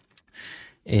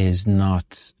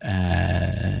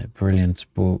brilliant.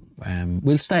 But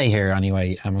we'll stay here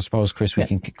anyway. I suppose, Chris, we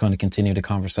can kind of continue the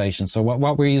conversation. So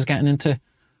what were you getting into?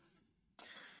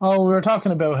 Oh, we were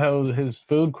talking about how his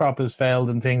food crop has failed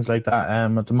and things like that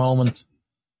at the moment.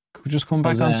 Could we just come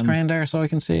back on screen there so I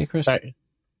can see it, Chris? Sorry,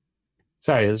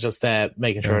 I was just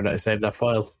making sure that I saved that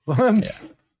file.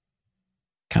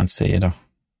 Can't see it, though.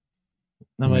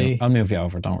 I'll move you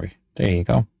over, don't worry. There you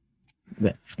go.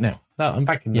 No, I'm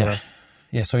back in there.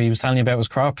 Yeah, so he was telling you about his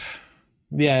crop?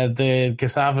 Yeah, the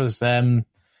cassavas.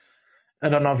 I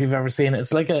don't know if you've ever seen it.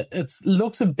 It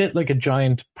looks a bit like a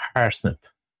giant parsnip.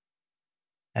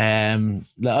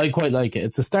 I quite like it.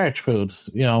 It's a starch food,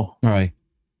 Right.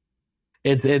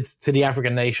 It's to the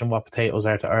African nation what potatoes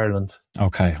are to Ireland.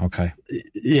 Okay.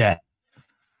 Yeah.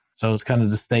 So it's kind of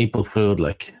the staple food,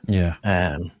 like. Yeah.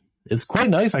 It's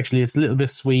quite nice actually. It's a little bit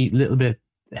sweet, a little bit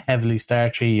heavily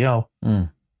starchy,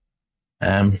 Mm.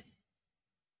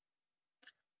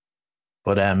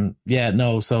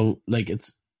 So like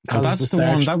it's. That's the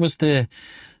one. That was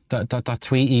that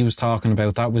tweet he was talking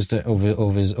about. That was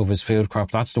of his food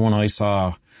crop. That's the one I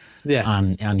saw. Yeah.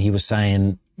 And he was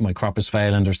saying, my crop is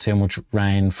failing, there's too much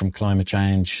rain from climate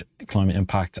change, climate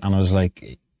impact. And I was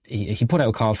like, he put out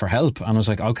a call for help. And I was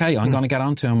like, okay, I'm going to get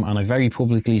onto him. And I very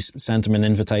publicly sent him an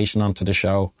invitation onto the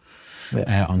show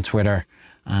on Twitter.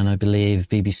 And I believe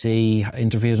BBC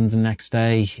interviewed him the next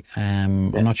day.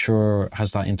 I'm not sure,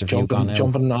 has that interview gone out?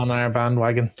 Jumping on our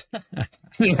bandwagon.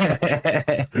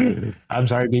 I'm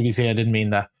sorry, BBC, I didn't mean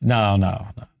that. No.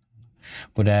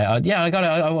 But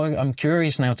I'm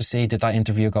curious now to see, did that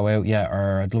interview go out yet?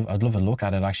 Or I'd love a look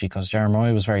at it actually, because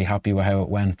Jeremiah was very happy with how it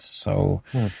went. So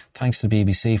thanks to the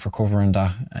BBC for covering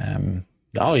that.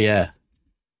 Oh yeah.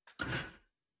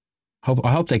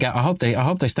 I hope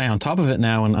they stay on top of it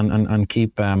now and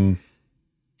keep the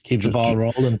ball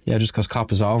rolling. Yeah, just because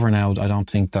COP is over now, I don't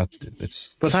think that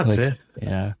it's. But that's it.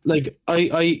 Yeah. Like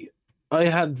I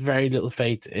had very little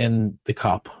faith in the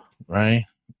COP, right?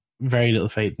 Very little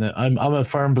faith in it. I'm a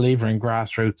firm believer in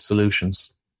grassroots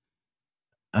solutions,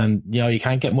 and you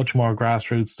can't get much more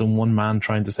grassroots than one man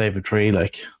trying to save a tree,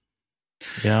 like.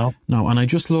 No, and I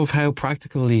just love how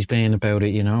practical he's being about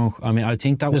it, I mean, I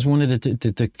think that was one of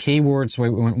the key words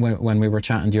when we were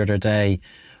chatting the other day.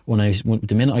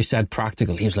 The minute I said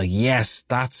practical, he was like, yes,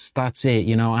 that's it,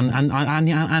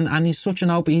 and he's such an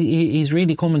open, he's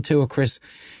really coming to it, Chris,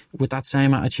 with that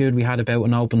same attitude we had about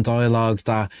an open dialogue,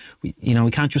 that we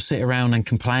can't just sit around and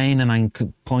complain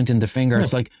and pointing the finger.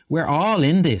 It's like, we're all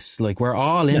in this, we're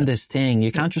all in this thing.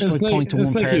 You can't just point to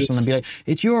one person and be like,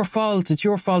 it's your fault. And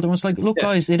it's like, look,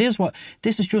 guys, this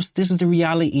is the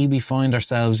reality we find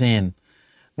ourselves in.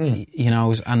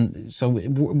 And so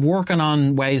working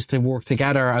on ways to work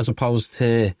together as opposed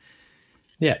to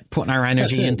putting our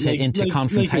energy into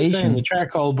confrontation. Like the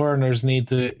charcoal burners need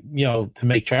to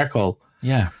make charcoal.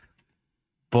 Yeah.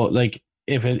 But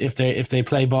if they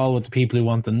play ball with the people who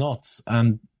want the nuts,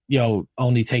 and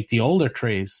only take the older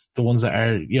trees, the ones that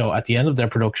are, at the end of their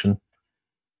production,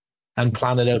 and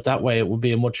plan it out that way, it would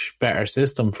be a much better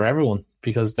system for everyone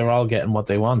because they're all getting what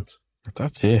they want.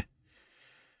 That's it.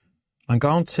 I'm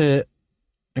going to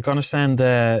send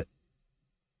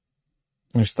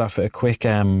Mustafa a quick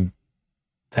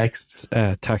text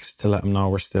to let him know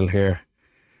we're still here.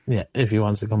 Yeah, if he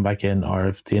wants to come back in or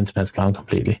if the internet's gone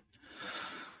completely.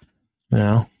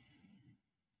 But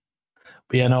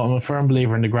I'm a firm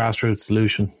believer in the grassroots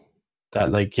solution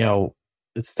that,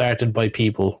 it started by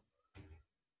people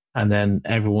and then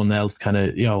everyone else kind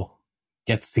of,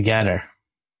 gets together.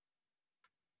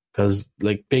 Because,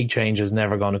 big change is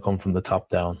never going to come from the top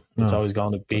down. It's always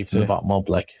going to be from the bottom up,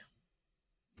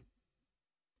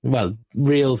 Well,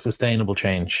 real sustainable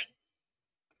change.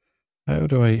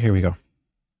 Here we go.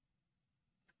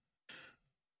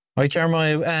 Right,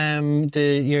 Jeremiah,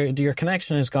 your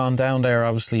connection has gone down there,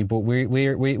 obviously, but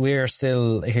we're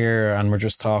still here and we're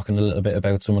just talking a little bit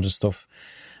about some of the stuff.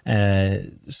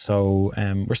 So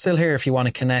we're still here if you want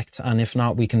to connect, and if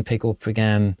not, we can pick up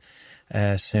again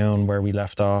soon where we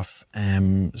left off.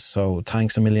 So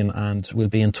thanks a million, and we'll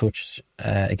be in touch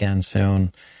again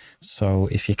soon. So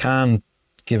if you can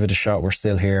give it a shot, we're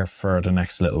still here for the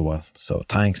next little while. So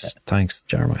thanks,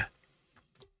 Jeremiah.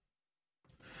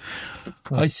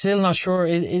 I'm still not sure.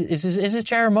 Is it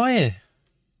Jeremiah?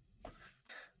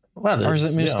 Well, or is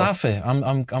it Mustafa?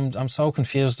 I'm so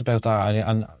confused about that.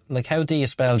 And how do you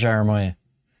spell Jeremiah?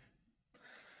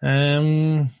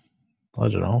 I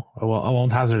don't know. I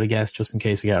won't hazard a guess just in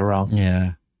case I get it wrong.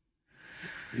 Yeah.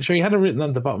 Sure, he had it written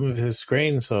on the bottom of his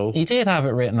screen, so he did have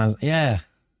it written as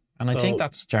and I think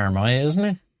that's Jeremiah, isn't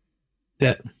it?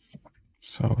 Yeah.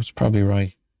 So it's probably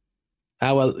right.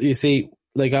 Well, you see,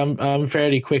 I'm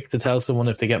fairly quick to tell someone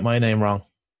if they get my name wrong,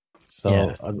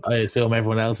 so I assume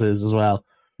everyone else is as well.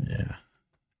 Yeah,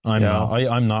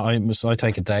 I'm not. I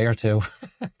take a day or two.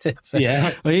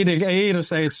 I either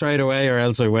say it straight away or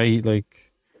else I wait.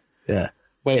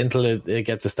 Wait until it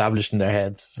gets established in their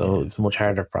heads. So it's a much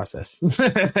harder process.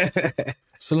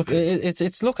 So look,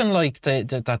 it's looking like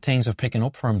that things are picking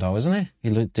up for him, though, isn't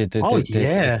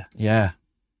it? Yeah.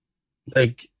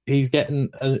 He's getting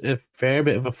a fair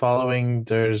bit of a following.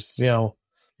 There's,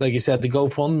 like you said, the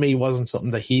GoFundMe wasn't something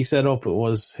that he set up. It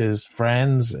was his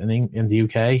friends in the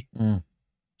UK. Mm.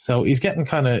 So he's getting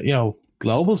kind of,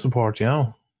 global support, He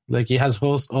has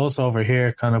us over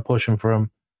here kind of pushing for him.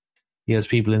 He has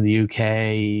people in the UK.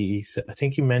 I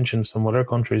think he mentioned some other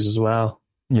countries as well.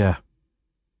 Yeah.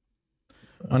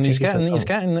 And he's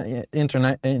getting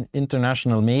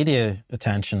international media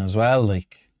attention as well.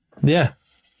 Yeah.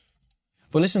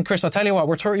 But listen, Chris, I'll tell you what,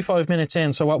 we're 35 minutes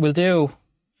in, so what we'll do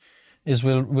is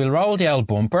we'll roll the old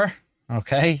bumper,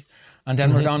 okay? And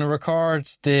then we're going to record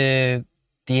the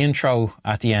intro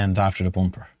at the end after the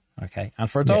bumper, okay?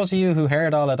 And for those of you who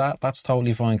heard all of that, that's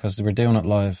totally fine because we're doing it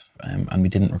live and we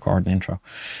didn't record an intro.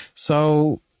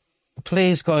 So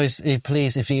please, guys, if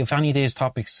any of these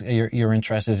topics you're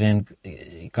interested in,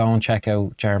 go and check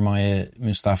out Jeremiah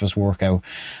Mustafa's work out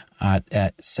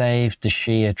at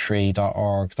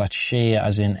savetheshiatree.org. That's Shia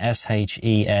as in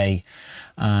SHEA.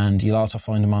 And you'll also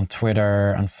find him on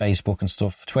Twitter and Facebook and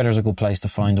stuff. Twitter's a good place to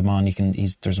find him on.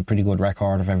 There's a pretty good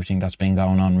record of everything that's been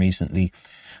going on recently.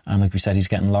 And like we said, he's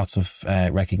getting lots of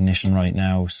recognition right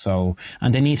now. So,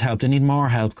 and they need help. They need more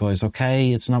help, guys.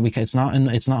 Okay, it's not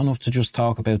enough to just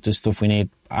talk about this stuff. We need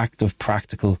active,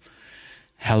 practical,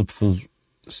 helpful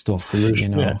stuff.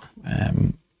 Solution,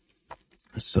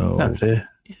 so that's it.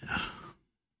 Yeah.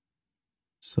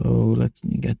 So let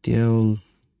me get the old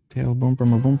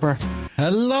bumper.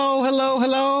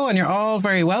 Hello, and you're all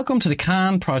very welcome to the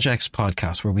Can Projects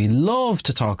podcast, where we love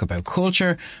to talk about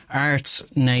culture, arts,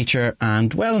 nature,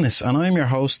 and wellness. And I'm your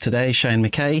host today, Shane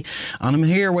McKay, and I'm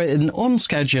here with an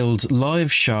unscheduled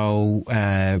live show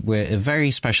with a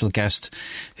very special guest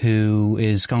who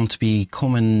is going to be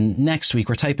coming next week.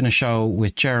 We're taping a show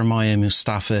with Jeremiah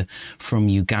Mustafa from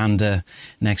Uganda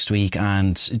next week,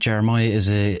 and Jeremiah is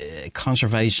a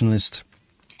conservationist,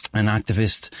 an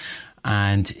activist,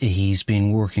 and he's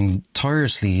been working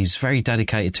tirelessly. He's very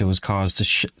dedicated to his cause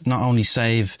to not only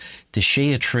save the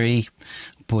Shia tree,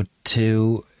 but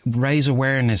to raise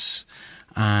awareness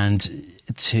and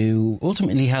to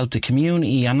ultimately help the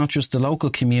community, and not just the local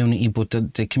community, but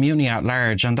the community at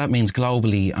large, and that means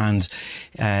globally. And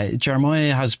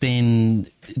Jeremiah has been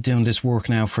doing this work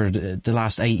now for the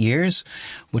last 8 years,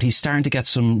 but he's starting to get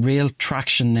some real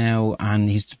traction now, and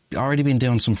he's already been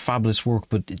doing some fabulous work,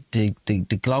 but the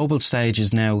global stage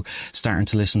is now starting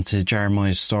to listen to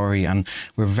Jeremiah's story, and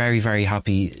we're very, very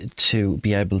happy to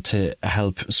be able to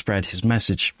help spread his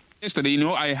message. Yesterday,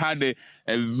 I had a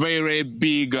very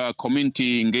big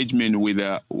community engagement with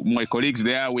my colleagues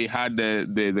there. We had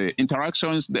the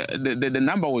interactions. The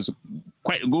number was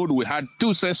quite good. We had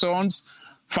 2 sessions.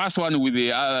 First one with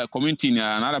the community in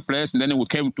another place, and then we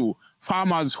came to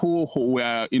farmers who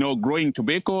were, growing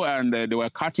tobacco, and they were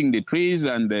cutting the trees.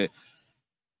 And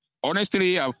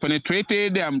honestly, I've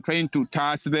penetrated. I'm trying to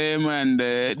touch them, and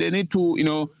they need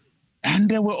to, and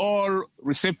they were all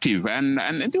receptive, and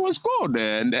it was good.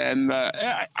 And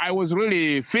I was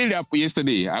really filled up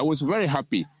yesterday. I was very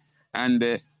happy.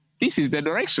 And this is the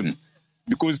direction,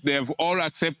 because they have all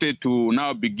accepted to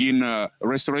now begin a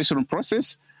restoration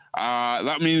process.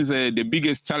 That means the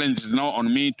biggest challenge is now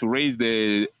on me to raise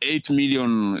the 8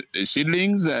 million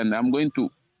seedlings, and I'm going to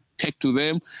take to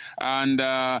them. And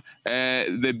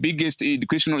the biggest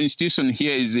educational institution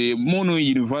here is the Mono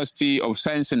University of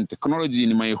Science and Technology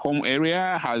in my home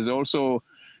area, has also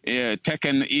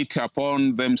taken it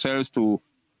upon themselves to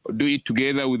do it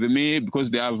together with me, because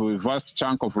they have a vast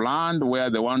chunk of land where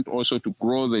they want also to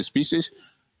grow the species.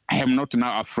 I am not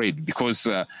now afraid, because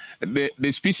the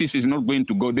species is not going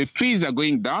to go. The trees are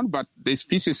going down, but the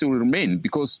species will remain,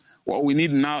 because what we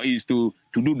need now is to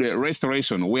do the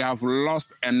restoration. We have lost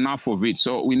enough of it.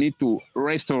 So we need to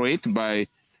restore it by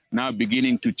now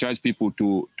beginning to charge people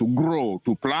to grow,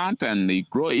 to plant, and they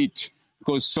grow it,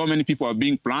 because so many people are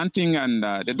being planting and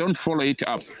they don't follow it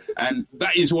up. And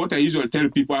that is what I usually tell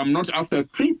people. I'm not after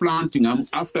tree planting, I'm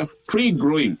after tree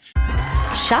growing.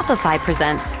 Shopify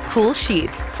presents cool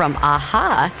sheets from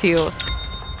aha to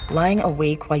lying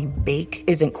awake while you bake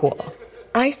isn't cool.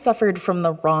 I suffered from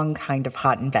the wrong kind of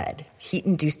hot in bed,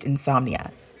 heat-induced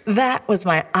insomnia. That was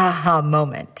my aha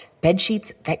moment. Bed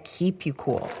sheets that keep you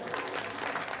cool.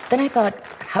 Then I thought,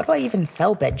 how do I even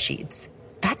sell bed sheets?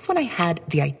 That's when I had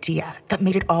the idea that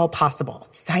made it all possible,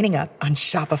 signing up on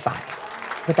Shopify.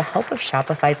 With the help of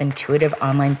Shopify's intuitive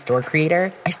online store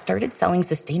creator, I started selling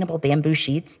sustainable bamboo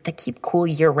sheets that keep cool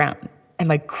year-round. And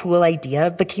my cool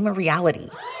idea became a reality.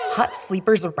 Hot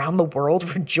sleepers around the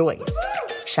world rejoice.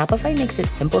 Shopify makes it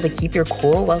simple to keep your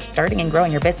cool while starting and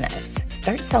growing your business.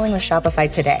 Start selling with Shopify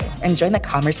today and join the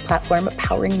commerce platform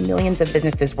powering millions of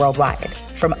businesses worldwide.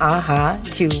 From aha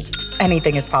to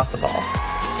anything is possible.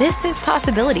 This is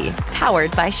Possibility,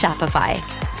 powered by Shopify.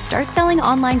 Start selling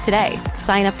online today.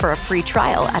 Sign up for a free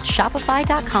trial at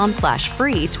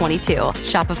shopify.com/free22.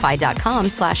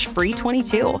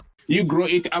 Shopify.com/free22. You grow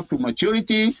it up to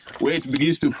maturity, where it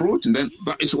begins to fruit, and then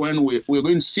that is when we're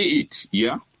going to see it.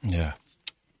 Yeah.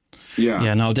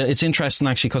 No, it's interesting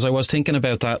actually, because I was thinking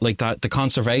about that, like that the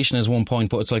conservation is one point,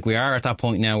 but it's like we are at that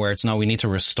point now where it's we need to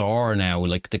restore now,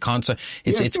 like the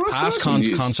it's past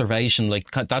conservation,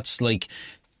 like that's like,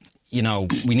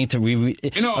 we need to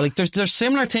like there's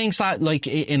similar things that like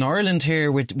in Ireland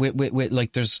here with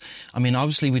like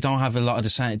obviously we don't have a lot of the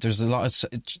same, there's a lot of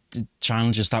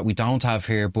challenges that we don't have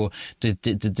here, but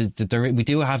we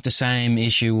do have the same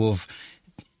issue of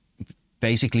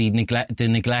basically the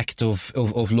neglect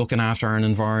of looking after our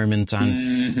environment,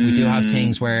 and we do have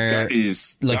things where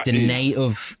the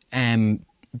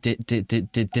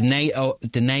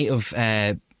native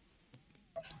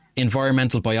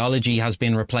environmental biology has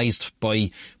been replaced by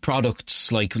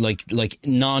products like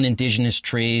non-indigenous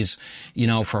trees,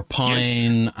 for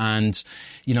pine, and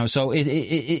so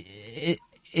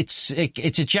it's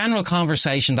a general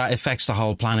conversation that affects the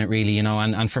whole planet, really,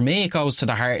 and for me it goes to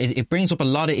the heart. It brings up a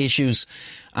lot of issues,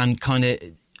 and kind of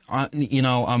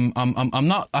I'm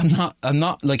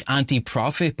not like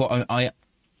anti-profit, but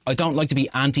I don't like to be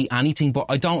anti-anything, but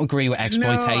I don't agree with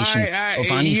exploitation of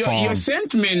any form. Your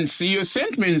sentiments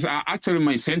are actually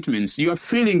my sentiments. Your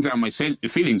feelings are my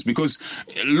feelings, because,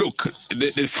 look,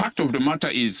 the fact of the matter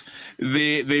is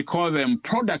they call them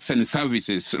products and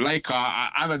services. Like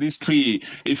under this tree,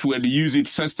 if we were to use it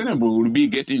sustainable, we'll be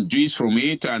getting juice from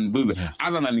it, and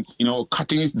other than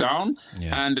cutting it down,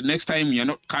 and the next time you're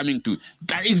not coming to.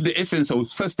 That is the essence of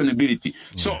sustainability.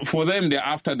 So for them, they're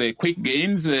after the quick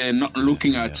gains, not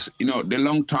looking at the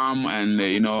long term, and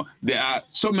there are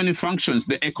so many functions,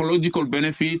 the ecological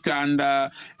benefit and the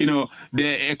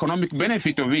economic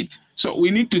benefit of it. So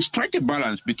we need to strike a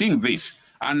balance between this.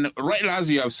 And right as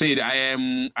you have said, I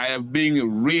have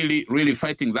been really, really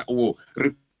fighting that war,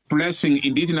 replacing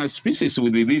indigenous species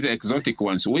with these exotic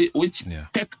ones, which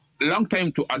take a long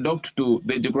time to adopt to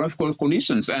the geographical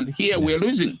conditions. And here we are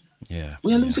losing.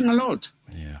 We are losing a lot.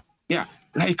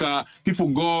 Like people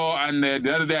go, and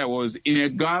the other day I was in a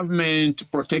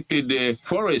government-protected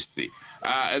forest.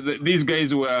 These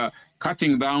guys were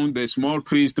cutting down the small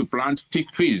trees to plant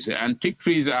teak trees, and teak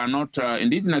trees are not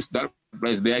indigenous to that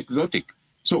place; they are exotic.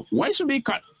 So why should we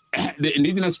cut the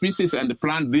indigenous species and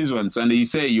plant these ones, and you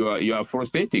say you are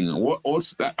foresting.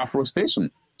 What's that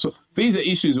afforestation? So these are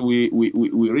issues we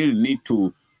really need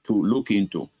to look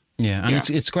into. Yeah, and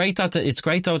it's great that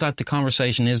the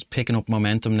conversation is picking up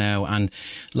momentum now, and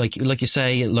like you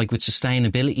say, like with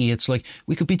sustainability, it's like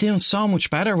we could be doing so much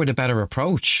better with a better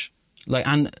approach. Like,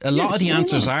 and a lot of the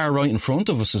answers are right in front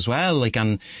of us as well. Like,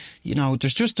 and you know,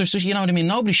 there's just you know what I mean.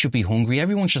 Nobody should be hungry.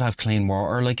 Everyone should have clean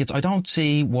water. Like, I don't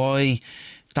see why.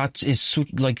 That is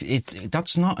like it.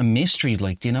 That's not a mystery.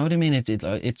 Like, do you know what I mean?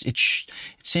 It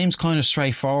seems kind of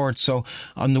straightforward. So,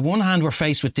 on the one hand, we're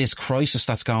faced with this crisis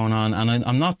that's going on, and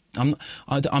I'm not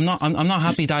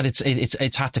happy that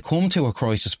it's had to come to a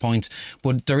crisis point.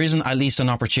 But there isn't at least an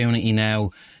opportunity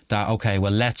now that, okay,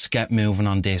 well, let's get moving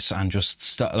on this and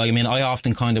just like, I mean, I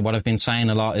often kind of what I've been saying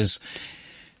a lot is,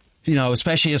 you know,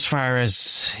 especially as far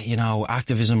as, you know,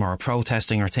 activism or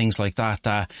protesting or things like that,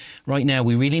 that right now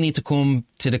we really need to come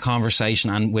to the conversation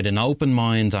and with an open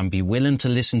mind and be willing to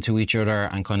listen to each other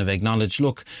and kind of acknowledge,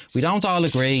 look, we don't all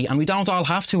agree and we don't all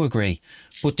have to agree,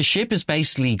 but the ship is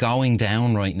basically going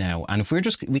down right now. And if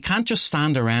we can't just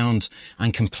stand around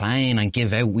and complain and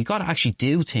give out, we got to actually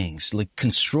do things like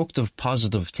constructive,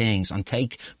 positive things and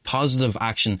take positive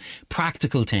action,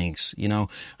 practical things, you know.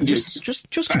 Just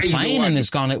complaining is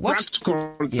gone.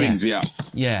 Practical things,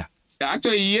 yeah.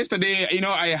 Actually, yesterday, you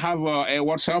know, I have a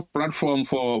WhatsApp platform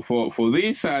for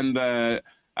this, and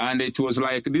it was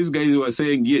like these guys were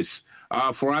saying, yes,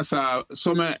 for us,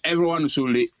 everyone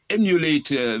should emulate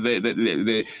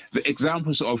the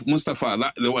examples of Mustafa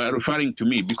that they were referring to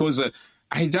me, because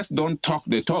I just don't talk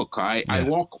the talk. I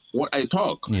walk what I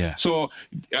talk. Yeah. So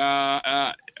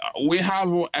we have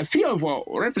a few of our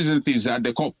representatives at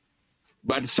the COP,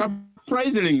 but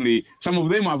surprisingly, some of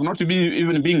them have not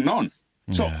even been known.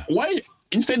 So why,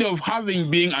 instead of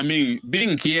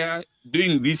being here,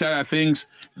 doing these other things,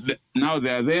 now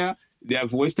they're there, they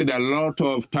have wasted a lot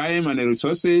of time and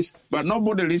resources, but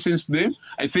nobody listens to them.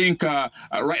 I think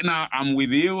right now I'm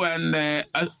with you, and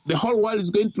the whole world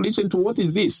is going to listen to what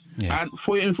is this. Yeah. And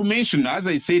for your information, as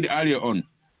I said earlier on,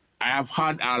 I have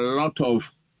had a lot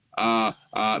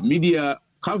of media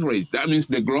coverage. That means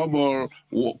the global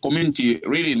community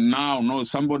really now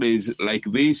knows somebody is like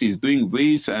this, is doing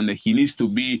this, and he needs to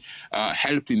be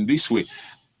helped in this way.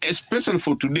 Especially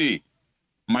for today,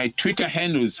 my Twitter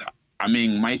handles,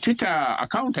 my Twitter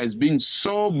account has been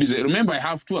so busy. Remember, I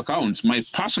have two accounts, my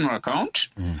personal account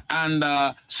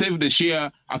and Save the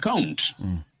Share account.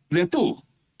 They're two.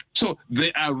 So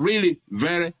they are really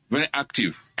very, very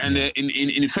active. And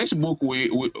in Facebook,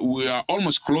 we are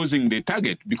almost closing the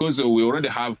target, because we already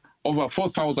have over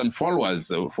 4,000 followers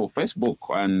for Facebook,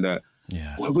 and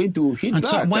we're going to hit and that.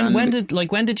 So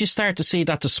when did you start to see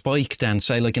that the spike then?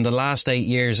 Say, like in the last 8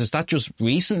 years, is that just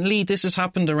recently this has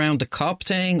happened around the COP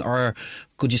thing, or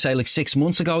could you say like 6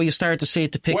 months ago you started to see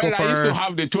it to pick up? I used to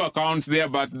have the two accounts there,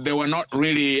 but they were not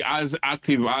really as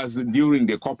active as during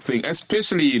the COP thing.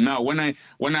 Especially now when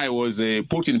I was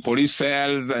put in police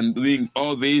cells and doing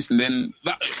all this, and then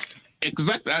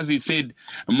exactly as he said,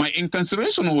 my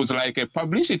incarceration was like a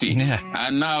publicity,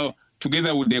 and now,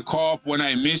 together with the COP, when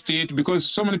I missed it, because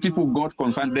so many people got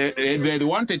concerned, they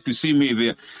wanted to see me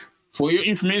there. For your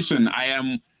information, I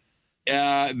am,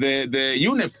 the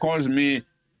UNEP calls me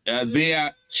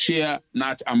their Share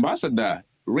Nut Ambassador,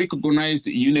 recognized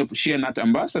UNEP Share Nut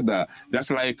Ambassador.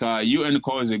 That's like UN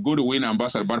calls a Goodwill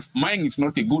Ambassador, but mine is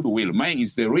not a Goodwill. Mine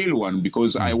is the real one,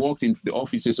 because I walked into the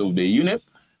offices of the UNEP,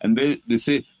 and they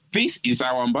say, this is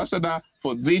our ambassador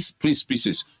for this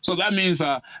species. So that means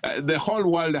the whole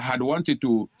world had wanted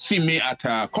to see me at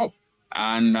COP.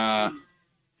 And well,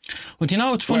 do you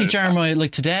know what's funny, Jeremiah?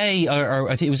 Like today, or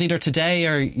I think it was either today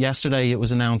or yesterday, it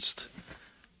was announced.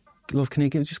 Love, can you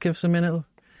just give us a minute?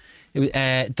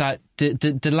 That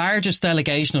the largest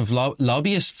delegation of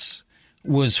lobbyists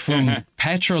was from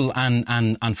petrol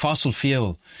and fossil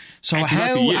fuel. So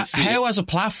how as a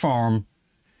platform,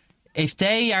 if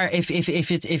they are,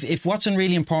 if what's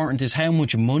really important is how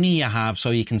much money you have so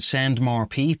you can send more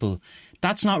people,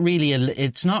 that's not really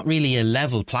it's not really a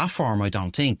level platform, I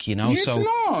don't think, you know.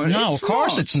 Of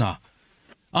course it's not.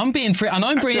 I'm being free, and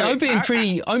I'm putting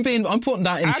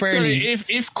that in fairly.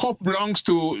 If COP belongs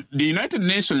to the United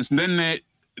Nations, then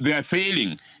they are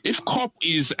failing. If COP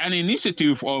is an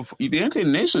initiative of the United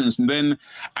Nations, then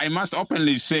I must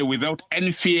openly say, without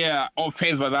any fear or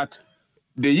favor, that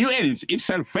the UN is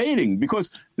itself failing. Because,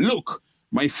 look,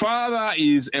 my father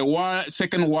is a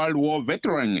Second World War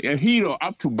veteran, a hero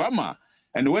up to Burma.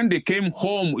 And when they came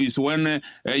home is when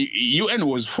UN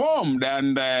was formed.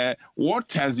 And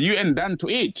what has UN done to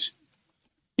it?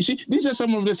 You see, these are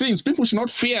some of the things. People should not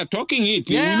fear talking it.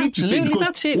 Yeah, we need absolutely. To say,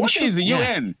 That's it. What is the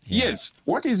UN? Yes.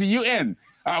 What is the UN?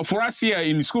 For us here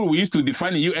in school, we used to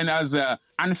define the UN as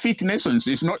unfit nations.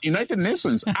 It's not United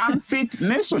Nations. Unfit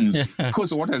nations.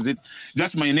 Because what is it?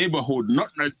 That's my neighborhood.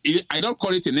 I don't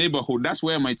call it a neighborhood. That's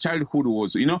where my childhood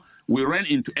was. You know, we ran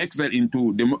into exile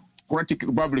into Democratic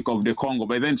Republic of the Congo.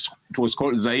 By then, it was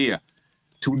called Zaire.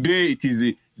 Today, it is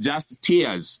just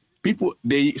tears. People,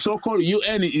 the so-called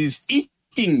UN is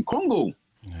eating Congo.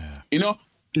 Yeah. You know,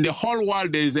 in the whole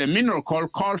world, there is a mineral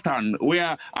called coltan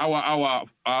where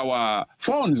our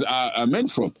phones are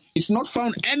made from. It's not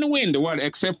found anywhere in the world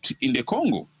except in the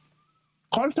Congo.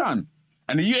 Coltan.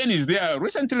 And the UN is there.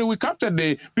 Recently, we captured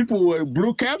the people who were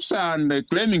blue caps and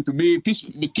claiming to be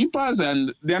peacekeepers,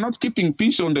 and they are not keeping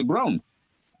peace on the ground.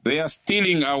 They are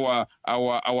stealing our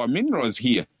minerals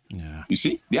here. Yeah. You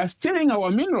see, they are stealing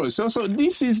our minerals. So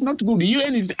this is not good. The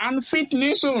UN is unfit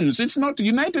nations. It's not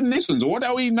United Nations. What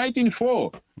are we uniting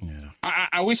for? Yeah.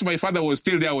 I wish my father was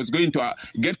still there. I was going to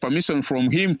get permission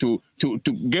from him to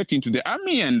get into the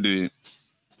army,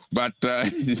 but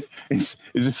it's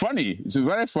funny. It's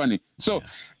very funny. So. Yeah.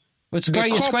 It's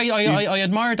great. It's great. I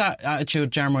admire that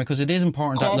attitude, Jeremiah, because it is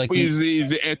important that COP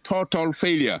is a total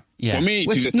failure. Yeah. For me,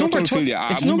 it's a total failure.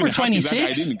 It's number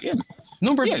 26.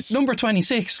 Number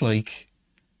 26, like,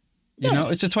 you know,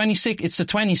 it's the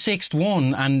 26th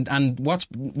one, and what's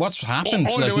happened?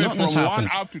 All like the way nothing has from happened.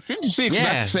 1 up to 26.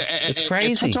 Yeah, That's it's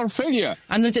crazy. A total failure.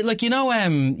 And it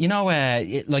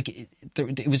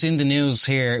was in the news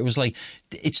here. It was like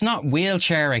it's not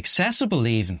wheelchair accessible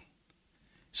even.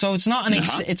 So it's not an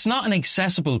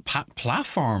accessible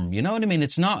platform. You know what I mean?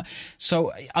 It's not.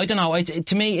 So I don't know.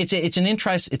 To me, it's an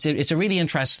interest. It's a really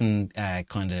interesting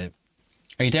kind of.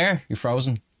 Are you there? You're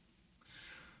frozen.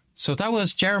 So that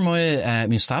was Jeremiah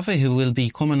Mustafa, who will be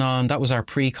coming on. That was our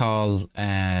pre-call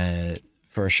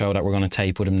for a show that we're going to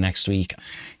tape with him next week.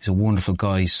 He's a wonderful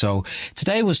guy. So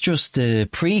today was just the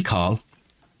pre-call.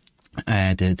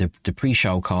 The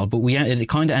pre-show call, but it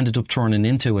kind of ended up turning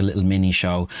into a little mini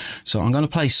show. So I'm going to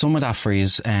play some of that for you.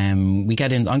 We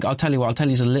get in. I'll tell you a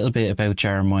little bit about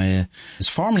Jeremiah. He's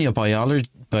formerly a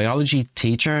biology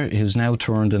teacher who's now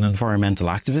turned an environmental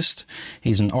activist.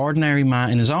 He's an ordinary man.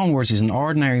 In his own words, he's an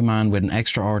ordinary man with an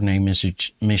extraordinary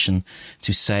mission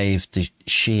to save the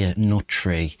shea nut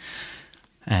tree.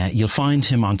 You'll find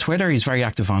him on Twitter. He's very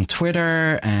active on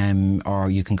Twitter, or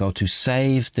you can go to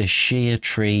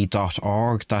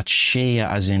SaveTheSheaTree.org. That's Shea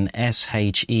as in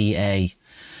SHEA.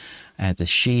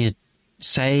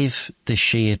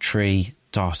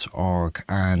 SaveTheSheaTree.org,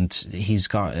 and he's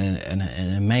got an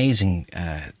amazing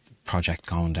project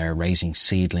going there, raising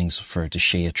seedlings for the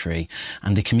shea tree,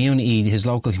 and the community, his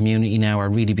local community now, are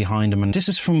really behind him. And this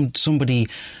is from somebody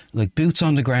like boots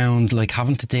on the ground, like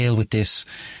having to deal with this.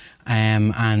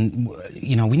 And,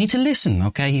 you know, we need to listen,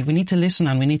 okay? We need to listen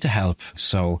and we need to help.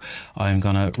 So I'm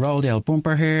going to roll the old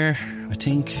bumper here, I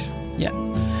think. Yeah.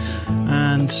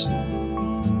 And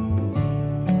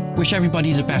wish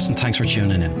everybody the best, and thanks for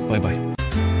tuning in. Bye-bye.